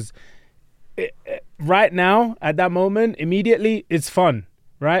make because right now, at that moment, immediately, it's fun.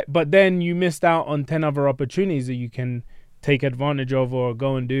 Right? But then you missed out on 10 other opportunities that you can take advantage of or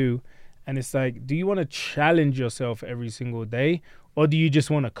go and do. And it's like, do you want to challenge yourself every single day or do you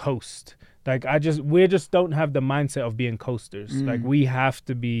just want to coast? Like we just don't have the mindset of being coasters. Like we have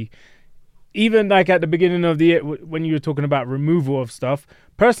to be, even like at the beginning of the year, when you were talking about removal of stuff,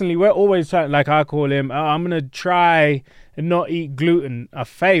 personally, we're always trying, like I call him, I'm going to try and not eat gluten. I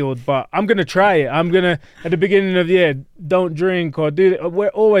failed, but I'm going to try it. I'm going to, at the beginning of the year, don't drink or do it.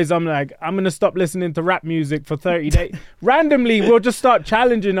 I'm going to stop listening to rap music for 30 days. Randomly, we'll just start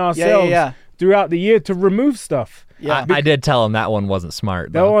challenging ourselves throughout the year to remove stuff. Yeah, I did tell him that one wasn't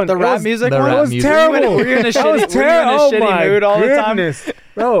smart. Though. The rap music one was terrible. Were you in a shitty mood all the time?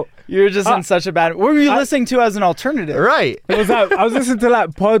 Bro, you were just in such a bad. What were you listening to as an alternative? Right. It was like I was listening to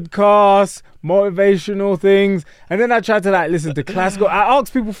like podcasts, motivational things, and then I tried to like listen to classical. I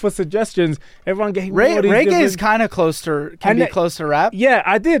asked people for suggestions. Everyone gave me all these reggae is kind of close to close to rap. Yeah,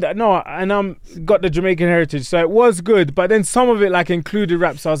 I did. No, and got the Jamaican heritage, so it was good. But then some of it like included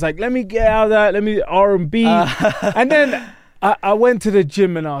rap, so I was like, let me get out of that. Let me R&B, and then. I went to the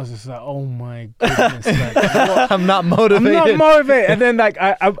gym and I was just like, oh my goodness. Like, I'm not motivated. And then like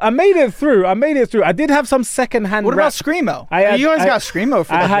I made it through. I did have some secondhand What rap. about Screamo? You guys got Screamo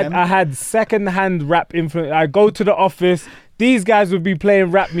for the gym. I had secondhand rap influence. I go to the office. These guys would be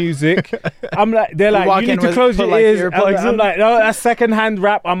playing rap music. They're like, you need to close your ears. I'm like, no, that's secondhand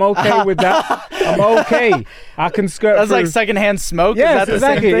rap. I'm okay with that. I'm okay. I can skirt That's through. like secondhand smoke? Yes, Is that exactly.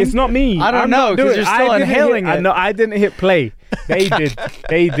 the same thing? It's not me. I don't know, because you're still inhaling it. No, I didn't hit play. They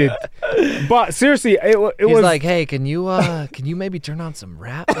did. But seriously, it was... He's like, hey, can you maybe turn on some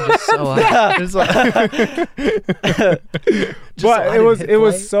rap? Just so But it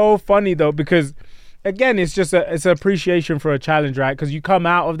was so funny though, because again, it's an appreciation for a challenge, right? Because you come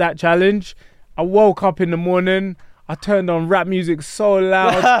out of that challenge. I woke up in the morning. I turned on rap music so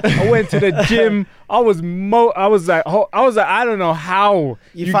loud. I went to the gym. I was like, I don't know how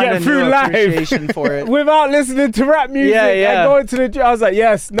you find get through life appreciation for it without listening to rap music. And going to the gym. I was like,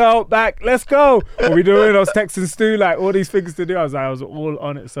 yes, no, back, let's go. What are we doing? I was texting Stu like all these things to do. I was all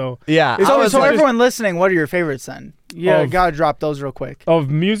on it. So yeah. So everyone listening, what are your favorites then? Yeah, gotta drop those real quick. Of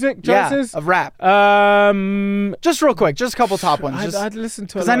music choices? Yeah, of rap. Just real quick, just a couple top ones. I'd listen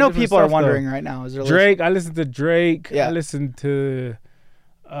to, because I know people are wondering right now. Drake. I listen to Drake. Yeah. I listen to.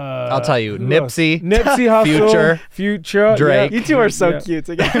 I'll tell you, Nipsey Hussle, Future, Drake. You two are so cute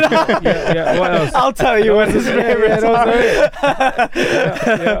together. yeah. What else? I'll tell you what his favorites are.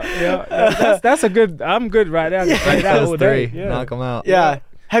 That's a good. I'm good right there. Those three. Knock them out. Yeah.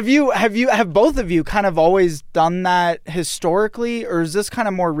 Have both of you kind of always done that historically, or is this kind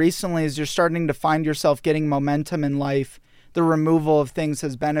of more recently as you're starting to find yourself getting momentum in life, the removal of things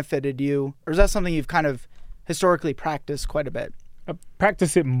has benefited you, or is that something you've kind of historically practiced quite a bit? I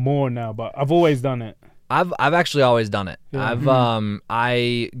practice it more now, but I've always done it. I've actually always done it. Yeah.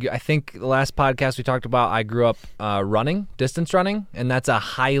 I think the last podcast we talked about, I grew up running, distance running, and that's a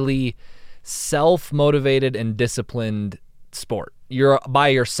highly self-motivated and disciplined sport. You're by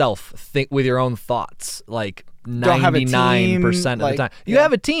yourself, think with your own thoughts. Like have a team, 99% of the like, time. You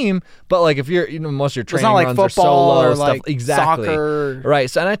have a team, but like if you're, most of your training not like runs are football solo or stuff. like Exactly. soccer. Right.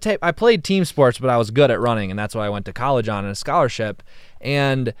 So, and I played team sports, but I was good at running, and that's why I went to college on a scholarship.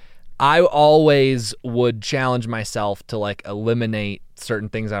 And I always would challenge myself to like eliminate certain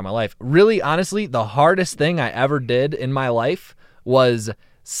things out of my life. Really, honestly, the hardest thing I ever did in my life was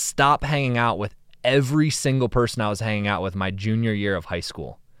stop hanging out with every single person I was hanging out with my junior year of high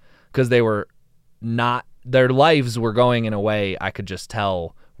school, because they were not, their lives were going in a way I could just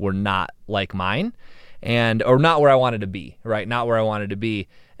tell were not like mine, or not where I wanted to be, right? Not where I wanted to be.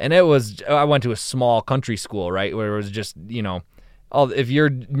 And I went to a small country school, right? Where it was just,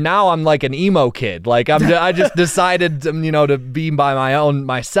 I'm like an emo kid. Like I just decided, to be by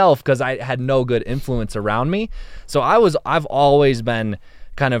myself because I had no good influence around me. So I've always been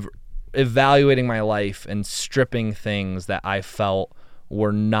kind of evaluating my life and stripping things that I felt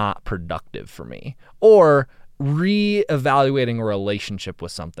were not productive for me, or re-evaluating a relationship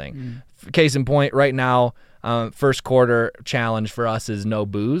with something. Case in point, right now, first quarter challenge for us is no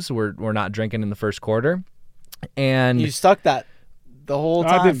booze. We're not drinking in the first quarter. And You stuck that the whole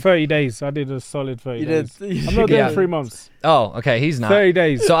time. I did 30 days. I did a solid 30 days. I'm not doing 3 months. Oh, okay, he's not. 30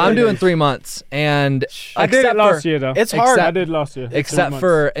 days. So I'm doing 3 months, and I did it last year though. It's hard. I did last year. Except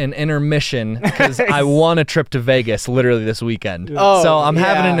for an intermission, because I won a trip to Vegas literally this weekend. Oh, so I'm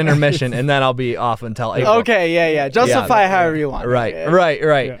having yeah. an intermission, and then I'll be off until April. Okay, yeah. Justify however you want. Right.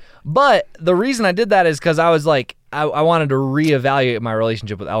 Yeah. But the reason I did that is because I was like, I wanted to reevaluate my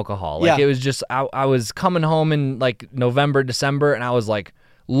relationship with alcohol. Like, Yeah. it was just, I was coming home in like November, December, and I was like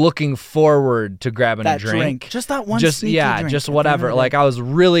looking forward to grabbing That a drink. Just that one Just, sneaky yeah, drink just at the whatever. end of the Like, day. I was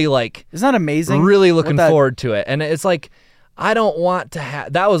really like, Isn't that amazing? really What looking that- forward to it. And it's like, I don't want to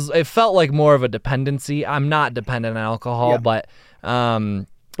have, it felt like more of a dependency. I'm not dependent on alcohol, Yeah. but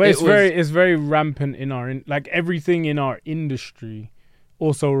it's very rampant in like everything in our industry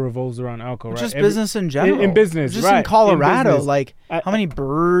also revolves around alcohol, right? Just business in general. In business, just right. in Colorado, In business. like how many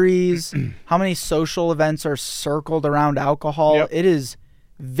breweries, how many social events are circled around alcohol? Yep. It is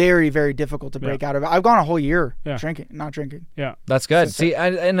very, very difficult to break out of it. I've gone a whole year not drinking. Yeah. That's good. See,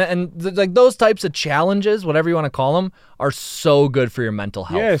 like those types of challenges, whatever you want to call them, are so good for your mental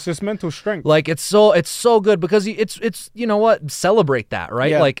health. Yeah, it's just mental strength. Like it's so good because it's you know what, celebrate that,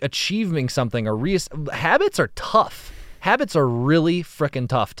 right? Yeah. Like achieving something or habits are tough. Habits are really freaking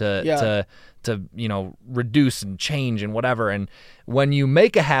tough to reduce and change and whatever. And when you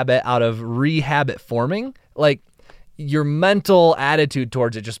make a habit out of re-habit forming, like your mental attitude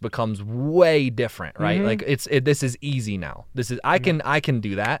towards it just becomes way different, right? Like this is easy now. This is I can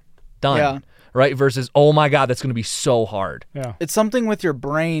do that. Done. Yeah. Right? Versus, oh my God, that's going to be so hard. Yeah. It's something with your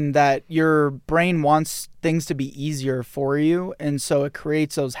brain that your brain wants things to be easier for you, and so it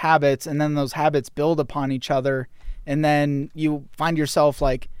creates those habits, and then those habits build upon each other, and then you find yourself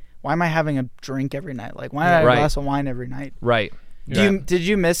like, why am I having a drink every night? Like, why am I having a glass of wine every night? Right. Did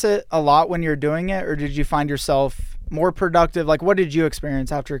you miss it a lot when you're doing it, or did you find yourself more productive? Like, what did you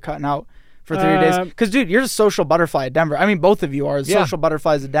experience after cutting out for 3 days? Because, dude, you're a social butterfly at Denver. I mean, both of you are social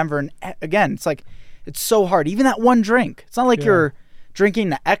butterflies at Denver. And again, it's like, it's so hard. Even that one drink. It's not like you're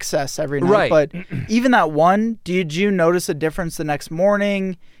drinking to excess every night. Right. But even that one, did you notice a difference the next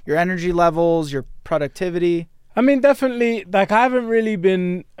morning? Your energy levels, your productivity? I mean, definitely, like, I haven't really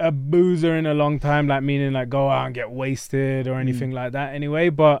been a boozer in a long time, like, meaning, like, go out and get wasted or anything like that anyway.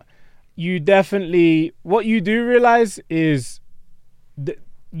 But you definitely, what you do realize is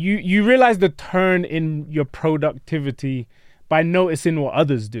you realize the turn in your productivity by noticing what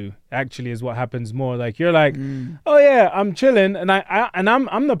others do, actually, is what happens more. Like, you're like, oh, yeah, I'm chilling, and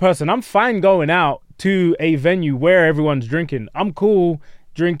I'm the person. I'm fine going out to a venue where everyone's drinking. I'm cool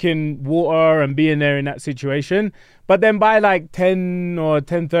drinking water and being there in that situation. But then by like 10 or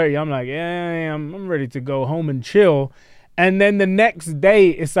 10:30, I'm like, yeah, I'm ready to go home and chill. And then the next day,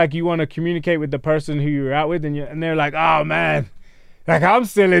 it's like you want to communicate with the person who you're out with, and they're like, oh, man, like I'm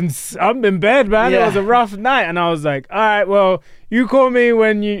in bed, man. Yeah. It was a rough night. And I was like, all right, well, you call me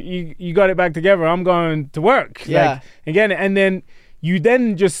when you got it back together. I'm going to work. Yeah. Like, again, and then you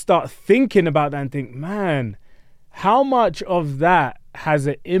then just start thinking about that and think, man, how much of that has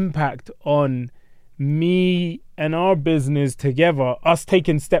an impact on me and our business together, us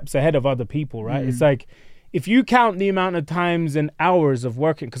taking steps ahead of other people, right? It's like, if you count the amount of times and hours of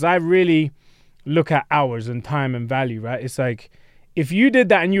working, because I really look at hours and time and value, right? It's like, if you did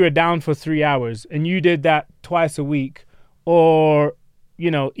that and you were down for 3 hours and you did that twice a week, or,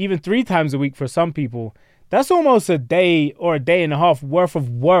 even 3 times a week for some people, that's almost a day or a day and a half worth of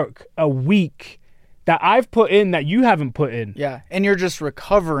work a week that I've put in that you haven't put in. Yeah, and you're just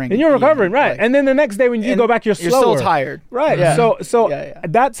recovering. And you're recovering, right? Like, And then the next day when you go back, you're slower. You're still tired. Right. Yeah. So Yeah.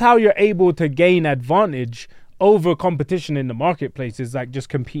 that's how you're able to gain advantage over competition in the marketplace, is like just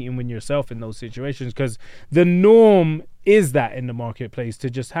competing with yourself in those situations, because the norm is that in the marketplace to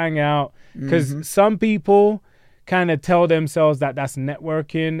just hang out, because some people kind of tell themselves that that's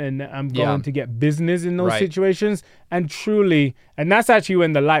networking and I'm going to get business in those situations. And truly, and that's actually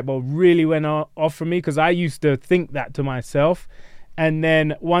when the light bulb really went off for me, because I used to think that to myself. And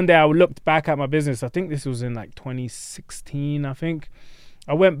then one day I looked back at my business. I think this was in like 2016, I think.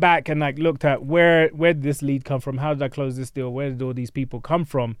 I went back and like looked at where did this lead come from? How did I close this deal? Where did all these people come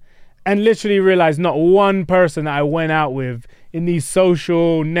from? And literally realized not one person that I went out with in these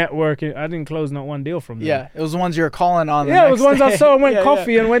social networking, I didn't close not one deal from them. Yeah, it was the ones you were calling on. Yeah, it was ones I saw and went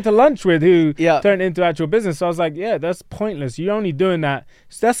coffee and went to lunch with who Yeah. turned into actual business. So I was like, yeah, that's pointless. You're only doing that.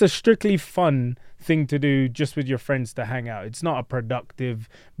 So that's a strictly fun thing to do just with your friends to hang out. It's not a productive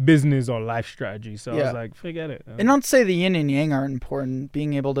business or life strategy. So I was like, forget it. And not to say the yin and yang aren't important,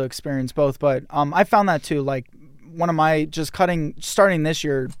 being able to experience both, but I found that too. Like one of my starting this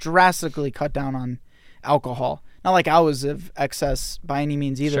year, drastically cut down on alcohol. Not like I was of excess by any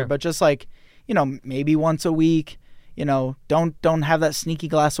means either, but just like, maybe once a week, don't have that sneaky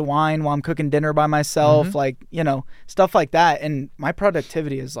glass of wine while I'm cooking dinner by myself, like, stuff like that. And my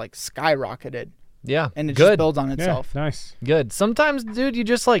productivity is like skyrocketed. Yeah. And it good. just builds on itself. Yeah, nice. Good. Sometimes, dude, you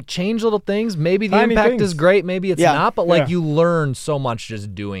just like change little things. Maybe the Tiny impact things. is great. Maybe it's not, but like Yeah. you learn so much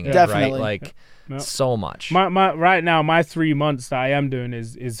just doing it, Definitely. right? Like Yeah. so much. My right now, my 3 months that I am doing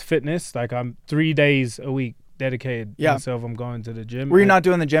is fitness. Like I'm 3 days a week dedicated to myself. I'm going to the gym. Were you not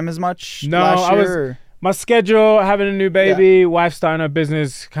doing the gym as much No, last I year? was. or- My schedule, having a new baby, wife starting a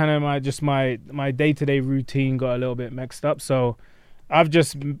business, kind of my day-to-day routine got a little bit mixed up. So I've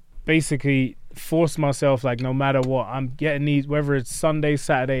just basically forced myself, like no matter what, I'm getting these, whether it's Sunday,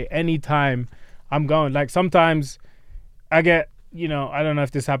 Saturday, anytime I'm going. Like sometimes I get, I don't know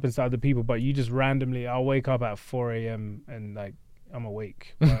if this happens to other people, but you just randomly, I'll wake up at 4 a.m. and like, I'm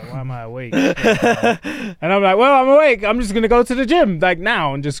awake. Why am I awake? And I'm like, well, I'm awake. I'm just going to go to the gym like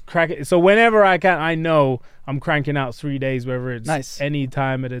now and just crack it. So whenever I can, I know I'm cranking out 3 days, whether it's any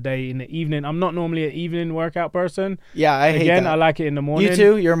time of the day in the evening. I'm not normally an evening workout person. Yeah, I hate that. I like it in the morning. You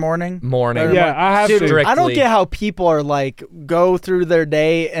too? You're morning? Morning. Yeah, I have Dude, to. I don't get how people are like go through their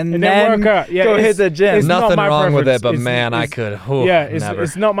day and And then then work out. Yeah, go it's- hit the gym. it's not Nothing my wrong with it, preference. but It's- man, I it's- could. Never.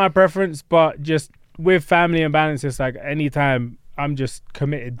 It's not my preference, but just with family and balance, it's like anytime I'm just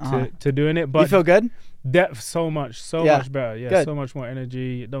committed to doing it. But you feel good? so much better. Yeah, Good. so much more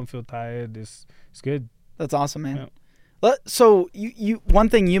energy. You don't feel tired. It's good. That's awesome, man. So you one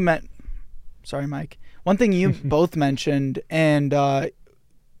thing you meant. Sorry, Mike. One thing you both mentioned, and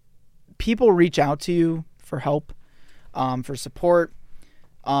people reach out to you for help, for support.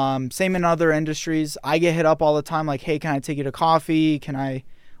 Same in other industries. I get hit up all the time, like, hey, can I take you to coffee? Can I,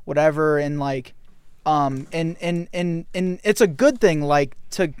 whatever? And like, and it's a good thing. Like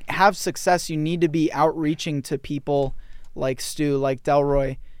to have success, you need to be outreaching to people like Stu, like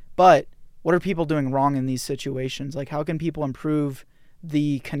Delroy. But what are people doing wrong in these situations? Like, how can people improve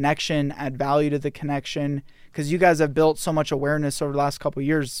the connection, add value to the connection? Because you guys have built so much awareness over the last couple of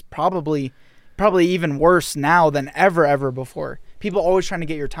years, probably even worse now than ever before. People always trying to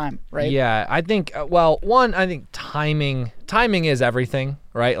get your time, right? Yeah, I think, I think timing is everything,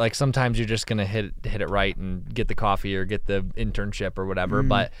 right? Like sometimes you're just going to hit it right and get the coffee or get the internship or whatever.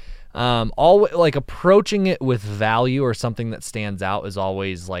 But like approaching it with value or something that stands out is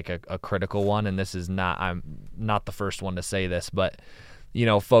always like a critical one. And this is I'm not the first one to say this, but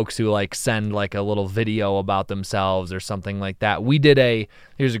folks who like send like a little video about themselves or something like that.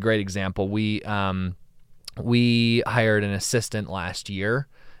 Here's a great example. We hired an assistant last year,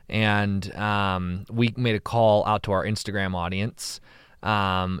 and we made a call out to our Instagram audience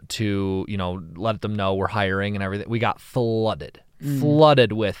to let them know we're hiring and everything. We got flooded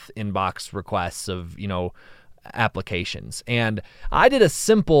with inbox requests of applications, and I did a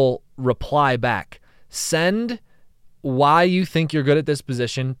simple reply back: send why you think you're good at this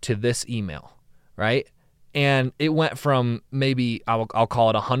position to this email, right? And it went from maybe I'll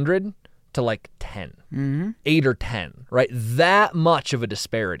call it 100 to like 10, 8 or 10, right? That much of a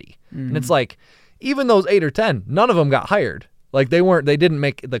disparity. And it's like, even those 8 or 10, none of them got hired. Like they didn't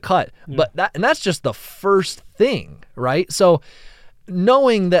make the cut. But that's just the first thing, right? So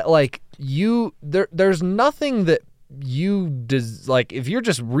knowing that like there's nothing that like if you're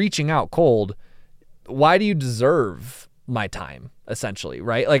just reaching out cold, why do you deserve my time, essentially,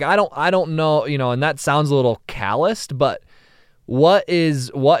 right? Like I don't know, and that sounds a little calloused, but what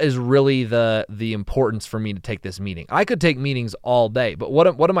is really the importance for me to take this meeting? I could take meetings all day, but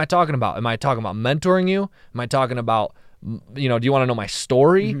what am I talking about? Am I talking about mentoring you? Am I talking about, do you want to know my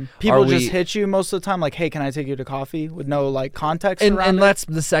story? People just hit you most of the time, like, "Hey, can I take you to coffee?" with no like context around and it. that's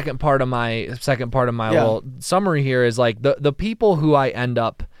the second part of my little summary here is like the people who I end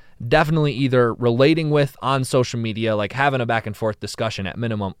up definitely either relating with on social media, like having a back and forth discussion at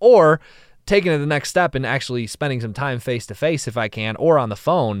minimum, or taking it the next step and actually spending some time face to face if I can, or on the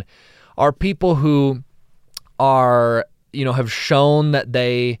phone, are people who are, have shown that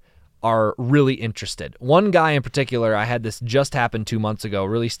they are really interested. One guy in particular, I had this just happen 2 months ago,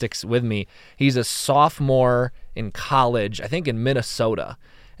 really sticks with me. He's a sophomore in college, I think in Minnesota,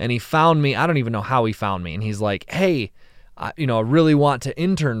 and he found me. I don't even know how he found me. And he's like, "Hey, I really want to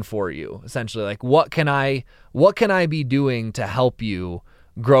intern for you." Essentially, like, what can I be doing to help you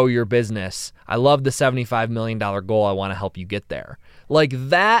grow your business? I love the $75 million goal. I want to help you get there. Like,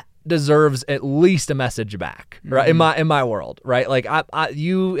 that deserves at least a message back, right? In my world, right? Like,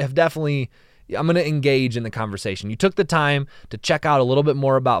 you have definitely, I'm going to engage in the conversation. You took the time to check out a little bit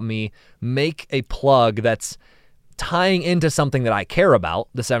more about me, make a plug that's tying into something that I care about,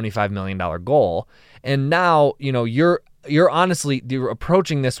 the $75 million goal. And now, you're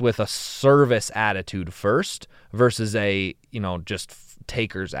approaching this with a service attitude first versus a, just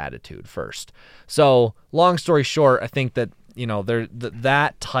taker's attitude first. So long story short, I think that,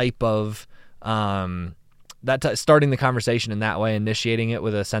 that type of, starting the conversation in that way, initiating it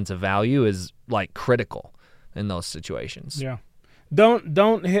with a sense of value is like critical in those situations. Yeah.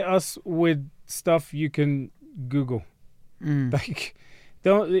 Don't hit us with stuff you can Google. Like,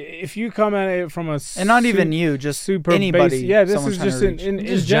 don't, if you come at it from and not even you, just super anybody. Yeah, this is just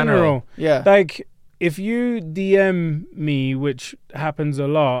in general. Yeah. Like, if you DM me, which happens a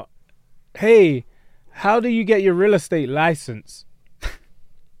lot, "Hey, how do you get your real estate license?"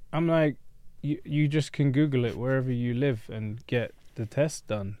 I'm like, you just can Google it wherever you live and get the test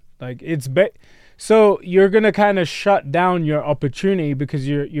done. Like, so you're gonna kind of shut down your opportunity because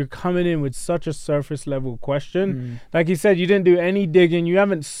you're coming in with such a surface level question. Like you said, you didn't do any digging. You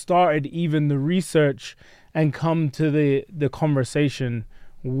haven't started even the research and come to the conversation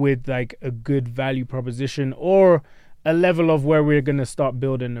with like a good value proposition or a level of where we're going to start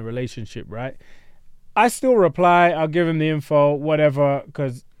building a relationship, right? I still reply. I'll give him the info, whatever,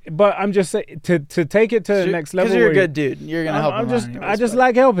 but I'm just saying to take it to the next level. Because you're a good dude. You're going to help him. I just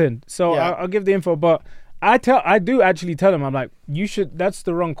like helping. So yeah. I'll give the info, but I do actually tell him, I'm like, that's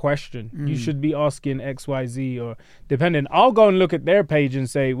the wrong question. You should be asking X, Y, Z, or depending. I'll go and look at their page and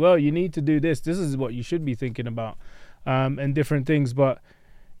say, well, you need to do this. This is what you should be thinking about, and different things. But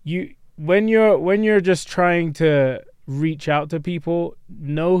when you're just trying to reach out to people,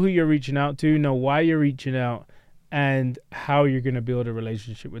 know who you're reaching out to, know why you're reaching out, and how you're going to build a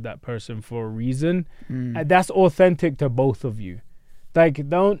relationship with that person for a reason. And that's authentic to both of you. Like,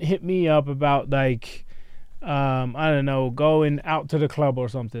 don't hit me up about like, I don't know, going out to the club or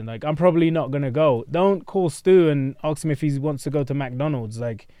something. Like, I'm probably not going to go. Don't call Stu and ask him if he wants to go to McDonald's.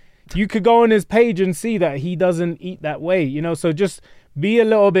 Like, you could go on his page and see that he doesn't eat that way, so just be a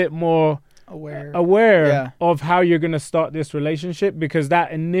little bit more aware of how you're going to start this relationship, because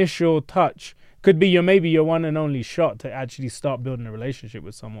that initial touch could be your one and only shot to actually start building a relationship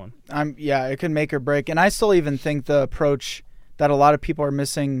with someone. It could make or break. And I still even think the approach that a lot of people are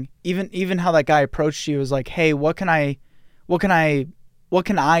missing, even how that guy approached you, is like, "Hey, what can I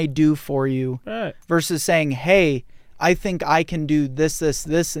do for you?" Right. Versus saying, "Hey, I think I can do this,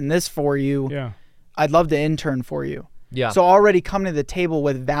 and this for you. Yeah. I'd love to intern for you." Yeah. So already coming to the table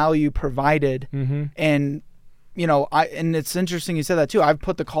with value provided, and and it's interesting you said that too. I've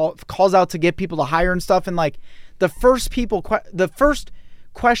put the calls out to get people to hire and stuff, and like the first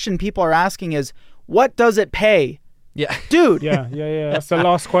question people are asking is, "What does it pay?" Yeah, dude. Yeah. That's the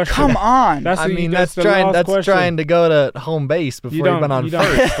last question. Come on. That's trying to go to home base before you've been on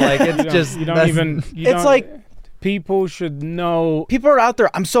first. Like, it's like people should know. People are out there,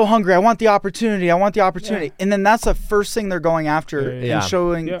 "I'm so hungry. I want the opportunity. Yeah. And then that's the first thing they're going after and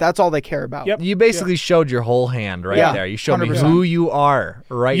showing that's all they care about. Yep. You basically showed your whole hand there. You showed 100%. Me who you are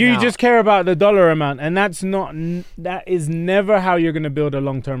now. You just care about the dollar amount, and that is never how you're going to build a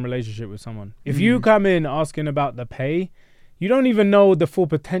long-term relationship with someone. If you come in asking about the pay, you don't even know the full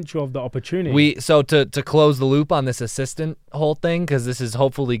potential of the opportunity. So to close the loop on this assistant whole thing, because this is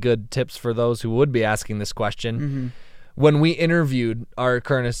hopefully good tips for those who would be asking this question. When we interviewed our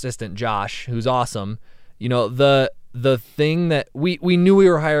current assistant, Josh, who's awesome, the thing that we knew we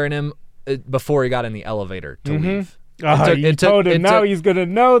were hiring him before he got in the elevator to leave. You told him now he's gonna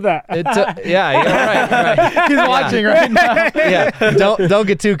know that. Right. He's watching right now. Yeah, don't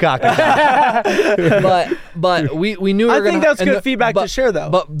get too cocky. But we knew. I think that's good feedback to share, though.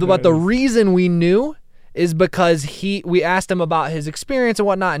 But the reason we knew is because we asked him about his experience and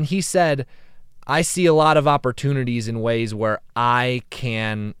whatnot, and he said, I see a lot of opportunities in ways where I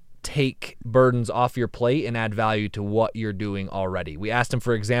can take burdens off your plate and add value to what you're doing already. We asked him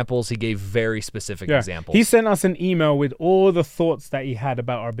for examples. He gave very specific examples. He sent us an email with all the thoughts that he had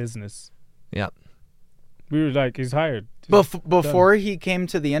about our business. Yeah. We were like, he's hired. Before he came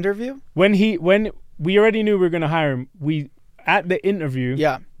to the interview? When we already knew we were going to hire him, at the interview,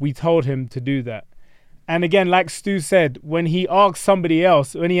 we told him to do that. And again, like Stu said, when he asked somebody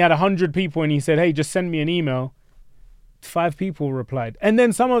else, when he had 100 people and he said, hey, just send me an email, 5 people replied. And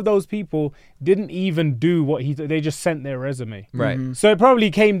then some of those people didn't even do what they just sent their resume. Right. Mm-hmm. So it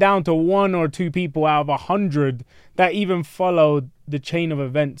probably came down to 1 or 2 people out of 100 that even followed the chain of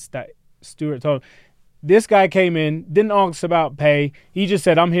events that Stuart told. This guy came in, didn't ask about pay. He just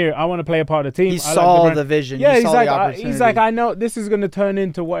said, I'm here. I want to play a part of the team. He saw the vision. Yeah, he's like, I know this is going to turn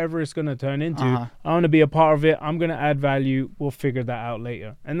into whatever it's going to turn into. I want to be a part of it. I'm going to add value. We'll figure that out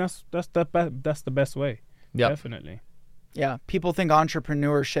later. And that's the best way. Yep. Definitely. Yeah, people think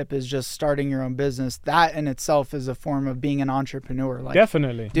entrepreneurship is just starting your own business. That in itself is a form of being an entrepreneur. Like,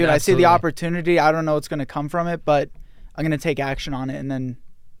 definitely. Dude, Absolutely. I see the opportunity. I don't know what's going to come from it, but I'm going to take action on it and then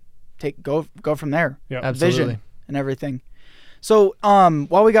go from there. Yeah, absolutely. Vision and everything. So,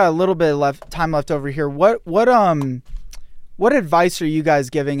 while we got a little bit time left over here, what advice are you guys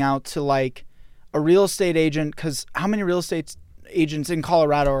giving out to like a real estate agent? Because how many real estate agents in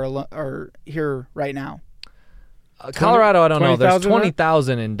Colorado are here right now? Colorado, I don't know. There's 20,000,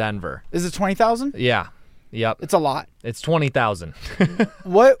 20,000 in Denver. Is it 20,000? Yeah. Yep. It's a lot. It's 20,000.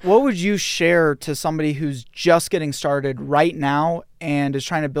 What would you share to somebody who's just getting started right now and is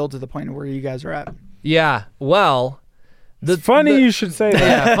trying to build to the point where you guys are at? Yeah. Well, you should say that.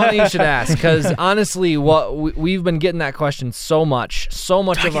 Yeah, funny you should ask, because honestly, we've been getting that question so much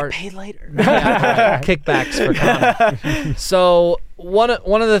of our paid later. kickbacks for Connor. So one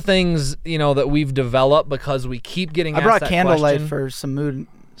of the things that we've developed, because we keep getting asked brought that candlelight question, for some mood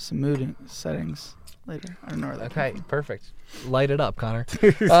settings later. I don't know where that okay, perfect. Light it up, Connor.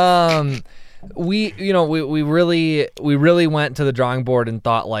 We really went to the drawing board and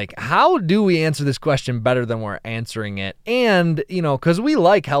thought, like, how do we answer this question better than we're answering it? And, because we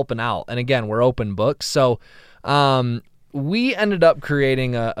like helping out. And again, we're open books. So we ended up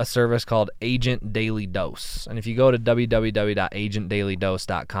creating a service called Agent Daily Dose. And if you go to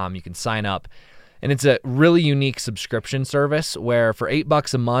www.agentdailydose.com, you can sign up. And it's a really unique subscription service where for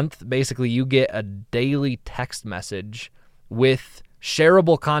 $8 a month, basically you get a daily text message with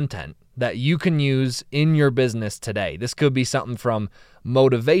shareable content that you can use in your business today. This could be something from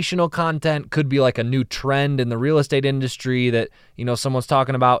motivational content, could be like a new trend in the real estate industry that, someone's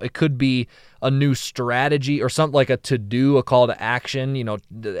talking about. It could be a new strategy or something like a to-do, a call to action,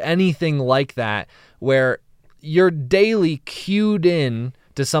 anything like that, where you're daily cued in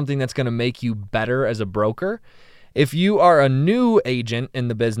to something that's going to make you better as a broker. If you are a new agent in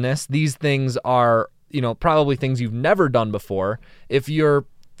the business, these things are, probably things you've never done before. If you're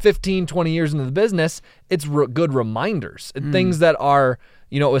 15, 20 years into the business, it's good reminders. Things that are,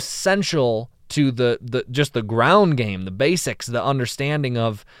 essential to the just the ground game, the basics, the understanding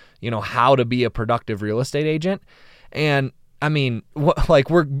of, how to be a productive real estate agent. And I mean,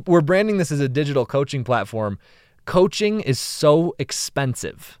 we're branding this as a digital coaching platform. Coaching is so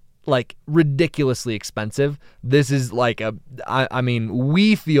expensive, like ridiculously expensive. This is like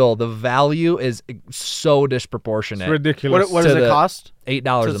we feel the value is so disproportionate. It's ridiculous. What does it cost?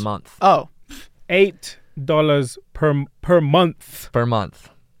 $8 a month. Oh, $8 per month. Per month.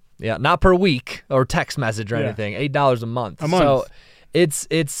 Yeah, not per week or text message or anything. $8 a month. So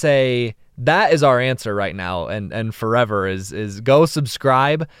that is our answer right now and forever is go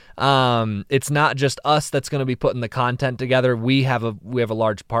subscribe. It's not just us that's going to be putting the content together. We have a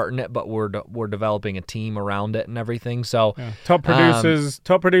large part in it, but we're developing a team around it and everything. So top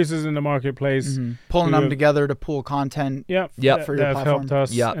producers in the marketplace, pulling them together to pull content. Yep. For your that have platform. helped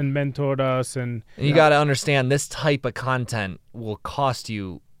us and mentored us, and you got to understand this type of content will cost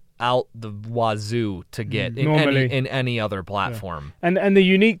you out the wazoo to get in any other platform. Yeah. And the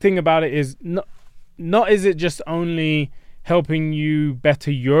unique thing about it is not is it just only helping you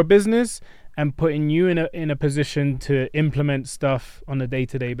better your business and putting you in a position to implement stuff on a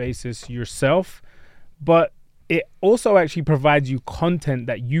day-to-day basis yourself, but it also actually provides you content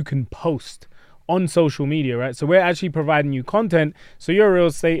that you can post on social media, right? So we're actually providing you content. So you're a real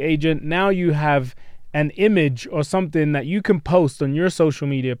estate agent. Now you have an image or something that you can post on your social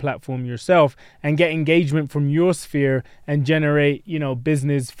media platform yourself and get engagement from your sphere and generate,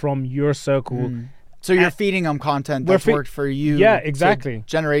 business from your circle. So you're feeding them content that's worked for you. Yeah, exactly. To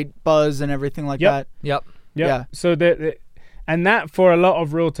generate buzz and everything like that. Yep. Yeah. So that for a lot of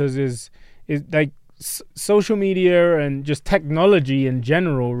realtors is like social media and just technology in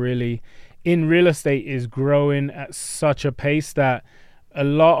general, really, in real estate is growing at such a pace that a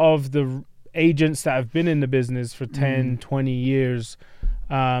lot of the agents that have been in the business for 10, 20 years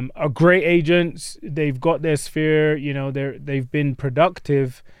are great agents. They've got their sphere, they've been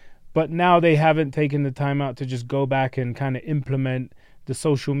productive, but now they haven't taken the time out to just go back and kind of implement the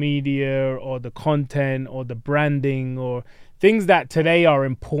social media or the content or the branding or things that today are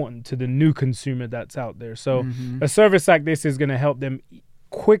important to the new consumer that's out there. So a service like this is going to help them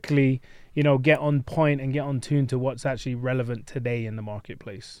quickly, get on point and get on tune to what's actually relevant today in the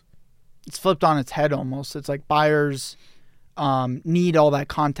marketplace. It's flipped on its head almost. It's like buyers need all that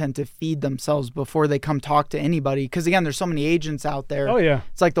content to feed themselves before they come talk to anybody. Because again, there's so many agents out there. Oh yeah.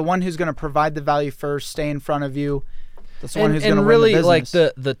 It's like the one who's going to provide the value first, stay in front of you. That's the one who's going to really win the business.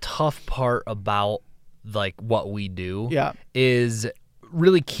 like the tough part about like what we do is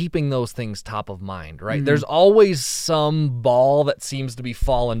really keeping those things top of mind, right? There's always some ball that seems to be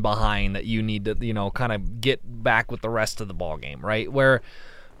falling behind that you need to, kind of get back with the rest of the ball game, right? Where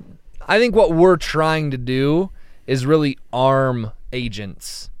I think what we're trying to do is really arm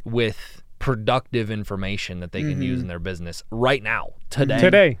agents with productive information that they can use in their business right now,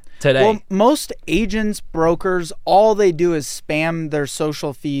 today. Well, most agents, brokers, all they do is spam their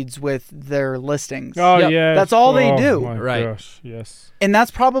social feeds with their listings. Oh, yeah. That's all they do. My Right. gosh, yes. And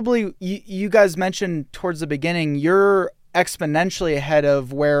that's probably, you guys mentioned towards the beginning, you're exponentially ahead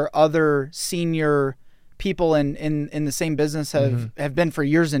of where other senior people in the same business have been for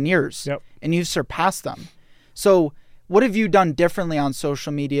years and years. Yep. And you've surpassed them. So what have you done differently on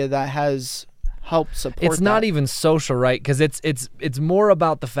social media that has helped support It's not that? even social, right? Because it's more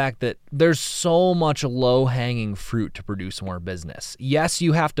about the fact that there's so much low-hanging fruit to produce more business. Yes,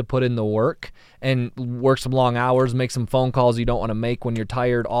 you have to put in the work and work some long hours, make some phone calls you don't want to make when you're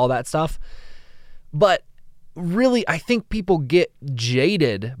tired, all that stuff. But really, I think people get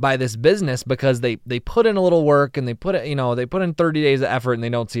jaded by this business because they put in a little work and they put in 30 days of effort and they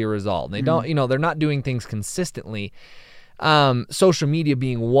don't see a result. And they don't, they're not doing things consistently. Social media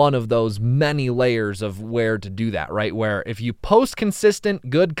being one of those many layers of where to do that, right? Where if you post consistent,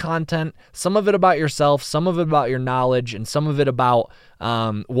 good content, some of it about yourself, some of it about your knowledge, and some of it about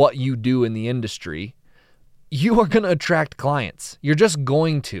what you do in the industry, you are going to attract clients. You're just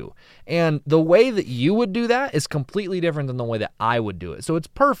going to. And the way that you would do that is completely different than the way that I would do it. So it's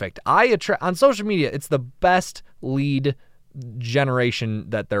perfect. On social media, it's the best lead generation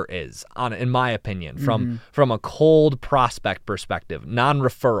that there is, in my opinion, from a cold prospect perspective,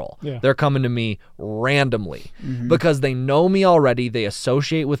 non-referral. Yeah. They're coming to me randomly because they know me already. They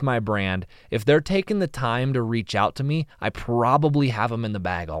associate with my brand. If they're taking the time to reach out to me, I probably have them in the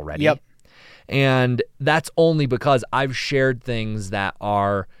bag already. Yep. And that's only because I've shared things that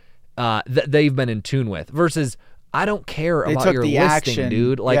are that they've been in tune with versus I don't care They about took your the listing, action.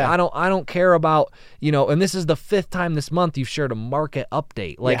 dude. Like Yeah. I don't care about, and this is the 5th time this month you've shared a market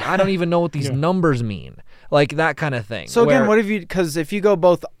update. Like Yeah. I don't even know what these numbers mean. Like that kind of thing. So again, where- what have you, because if you go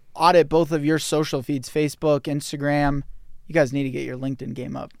audit both of your social feeds, Facebook, Instagram, you guys need to get your LinkedIn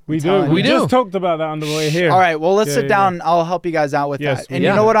game up. We I'm do. telling We you. just talked about that on the way here. All right, well, let's Yeah, sit yeah, down. I'll help you guys out with Yes, that. And we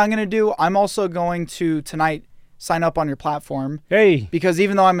you know will. what I'm going to do? I'm also going to tonight sign up on your platform Hey. because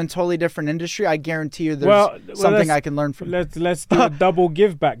even though I'm in a totally different industry, I guarantee you there's Well, something let's- I can learn from. Let's do a double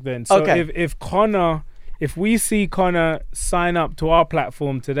give back then. So Okay. if we see Connor sign up to our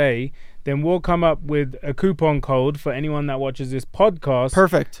platform today, then we'll come up with a coupon code for anyone that watches this podcast.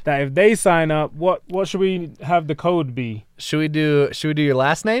 Perfect. That if they sign up, what should we have the code be? should we do your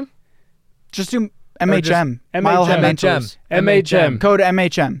last name? Just do MHM. MHM. Milehead Mentors. MHM. Code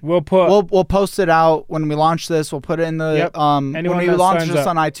MHM. We'll put We'll post it out when we launch this. We'll put it in the Yep. when Anyone we that launch signs this up,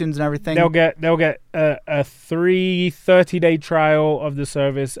 on iTunes and everything. they'll get a free 30-day trial of the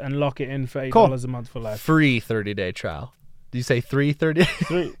service and lock it in for $8 a month for life. Free 30-day trial. Do you say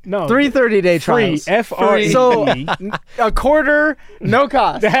 330? No. 3 30-day free. trials. F-R-E-E. So a quarter, no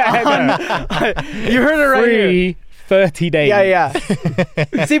cost. You heard it right here. Free 30 days. Yeah.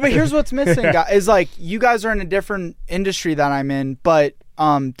 See, but here's what's missing, guys, is like you guys are in a different industry that I'm in, but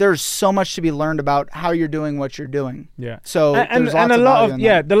there's so much to be learned about how you're doing what you're doing. Yeah. So and there's lots a of lot value of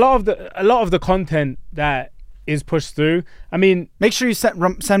in that. a lot of the content that is pushed through. I mean, Make sure you send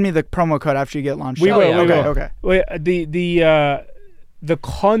me the promo code after you get launched. we out. will. yeah, we okay. will. Okay. The the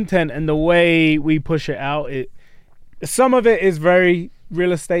content and the way we push it out, some of it is very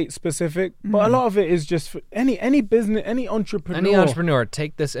real estate specific, but a lot of it is just for any business, any entrepreneur.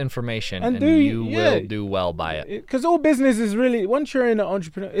 Take this information And and do- you yeah. will do well by it. Because all business is really, once you're in an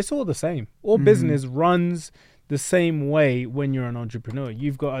entrepreneur, it's all the same. All business runs the same way when you're an entrepreneur.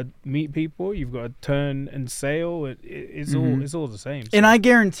 You've got to meet people, you've got to turn and sale. It's all the same. And So- I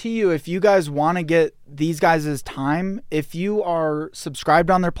guarantee you, if you guys want to get these guys' time, if you are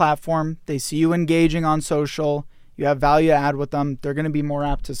subscribed on their platform, they see you engaging on social, you have value to add with them, they're going to be more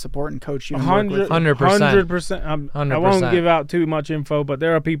apt to support and coach you. And work with you. 100%. 100%. I 100%. won't give out too much info, but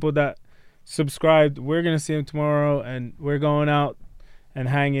there are people that subscribed. We're going to see them tomorrow, and we're going out and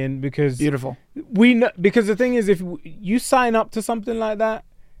hanging because Beautiful. we know, because the thing is, if you sign up to something like that,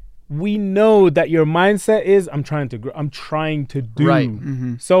 we know that your mindset is, I'm trying to grow, I'm trying to do. Right.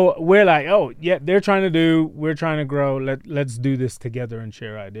 So we're like, oh yeah, they're trying to do, we're trying to grow. Let's do this together and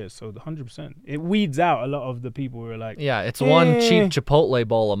share ideas. So 100%, it weeds out a lot of the people who are like, Yeah, it's one cheap Eh. Chipotle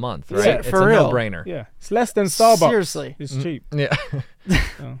bowl a month, right? Yeah, It's for a real. no-brainer. yeah, it's less than Starbucks. Seriously. It's cheap. Yeah.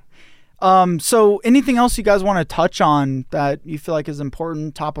 So anything else you guys want to touch on that you feel like is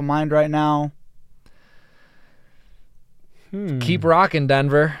important, top of mind right now? Keep rocking,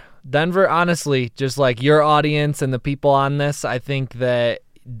 Denver. Denver, honestly, just like your audience and the people on this, I think that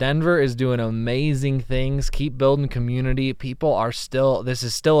Denver is doing amazing things. Keep building community. People are still, this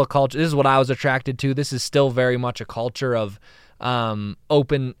is still a culture. This is what I was attracted to. This is still very much a culture of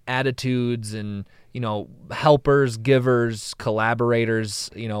open attitudes and, helpers, givers, collaborators,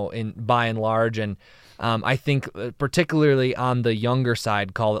 in by and large. And I think particularly on the younger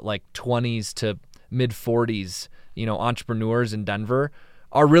side, call it like 20s to mid 40s, entrepreneurs in Denver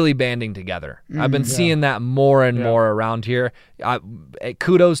are really banding together. I've been seeing that more and more around here.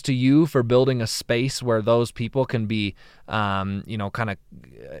 Kudos to you for building a space where those people can be, kind of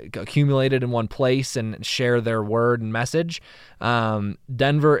accumulated in one place and share their word and message.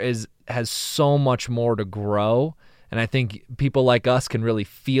 Denver has so much more to grow, and I think people like us can really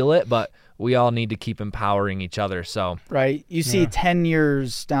feel it, but we all need to keep empowering each other. So Right. You see 10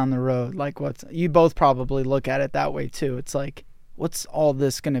 years down the road, like you both probably look at it that way too. It's like, what's all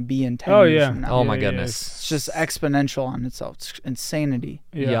this going to be in 10 Oh years yeah. from now? Oh my Yeah, goodness. It's just exponential on itself. It's insanity.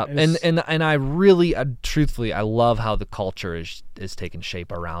 Yeah, it's- and I really, truthfully, I love how the culture is taking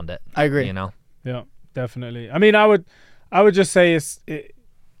shape around it. I agree. Yeah, definitely. I mean, I would just say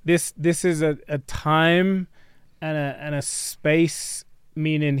this is a time and a space,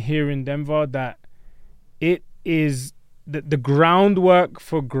 meaning here in Denver, that it is the groundwork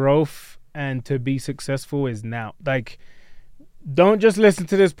for growth and to be successful is now. Like, don't just listen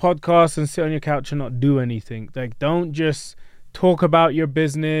to this podcast and sit on your couch and not do anything. Like, don't just talk about your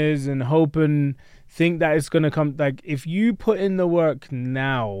business and hope and think that it's going to come. Like, if you put in the work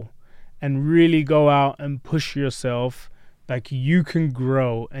now and really go out and push yourself, like, you can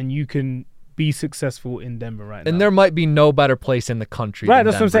grow and you can be successful in Denver right now. And there might be no better place in the country. Right,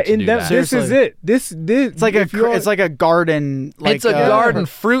 than that's what I'm Denver saying. to In do Denver, that. this is Seriously. it. This It's like it's like a garden. Like It's a garden.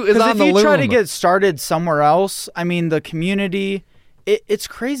 Fruit is 'cause on if the you loom. try to get started somewhere else, I mean, the community, it's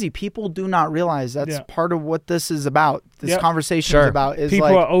crazy. People do not realize that's Yeah. part of what this is about. This Yeah. conversation Sure. is about. Is people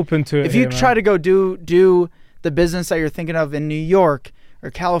like, are open to it. if you here, man. try to go do the business that you're thinking of in New York or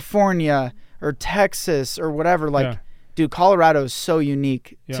California or Texas or whatever, like, Yeah. dude, Colorado is so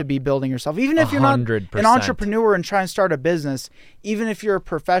unique Yeah. to be building yourself. Even if you're not 100%. an entrepreneur and trying to start a business, even if you're a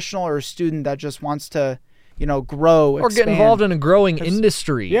professional or a student that just wants to, grow or get expand. involved in a growing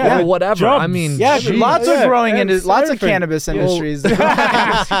industry Yeah. or whatever. Jobs. I mean, Yeah, geez. lots Yeah, of growing and into lots of everything. cannabis Yeah. industries.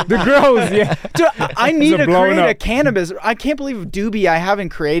 the growth, yeah. Dude, I need to blowing create a up. cannabis. I can't believe Doobie. I haven't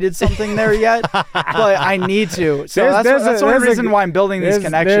created something there yet, but I need to. So There's that's the only a- reason why I'm building these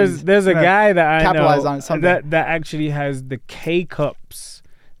connections. There's a I'm gonna guy that I capitalize know on it someday. that actually has the K cups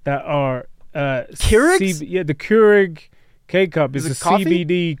that are Keurigs? the Keurig K cup is Is it a coffee?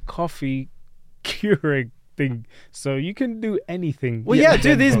 CBD coffee Keurig thing, so you can do anything. Well, yeah,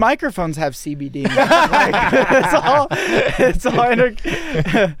 dude, these microphones have CBD. Like, it's all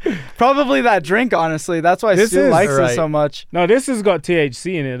probably that drink, honestly. That's why This Stu is- likes it Right. so much. No, this has got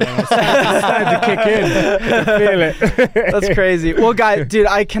THC in it. Though. It's starting to kick in. I feel it. That's crazy. Well, guys, dude,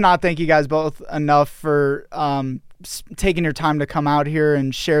 I cannot thank you guys both enough for taking your time to come out here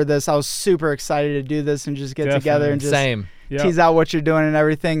and share this. I was super excited to do this and just get together and just Same. Yep. tease out what you're doing and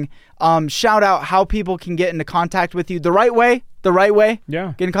everything. Shout out how people can get into contact with you the right way.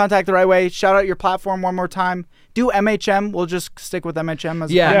 Yeah. Get in contact the right way. Shout out your platform one more time. Do MHM. We'll just stick with MHM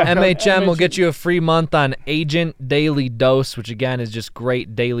as Yeah, Yeah, MHM will MHM. get you a free month on Agent Daily Dose, which again is just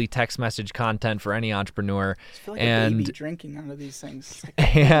great daily text message content for any entrepreneur. I feel like a And baby drinking out of these things. It's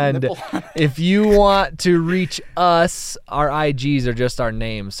like and nipple. if you want to reach us, our IGs are just our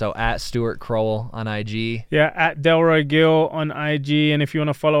names. So at Stuart Crowell on IG. Yeah, at Delroy Gill on IG. And if you want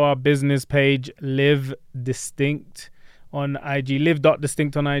to follow our business page, Live Distinct on IG,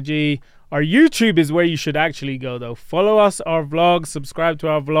 live.distinct on IG. Our YouTube is where you should actually go, though. Follow us, our vlog, subscribe to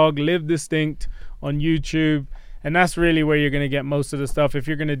our vlog, Live Distinct on YouTube. And that's really where you're going to get most of the stuff. If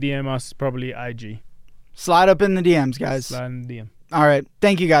you're going to DM us, probably IG. Slide up in the DMs, guys. Slide in the DM. All right.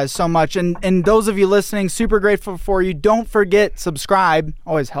 Thank you guys so much. And those of you listening, super grateful for you. Don't forget, subscribe.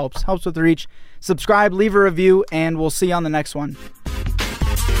 Always helps with the reach. Subscribe, leave a review, and we'll see you on the next one.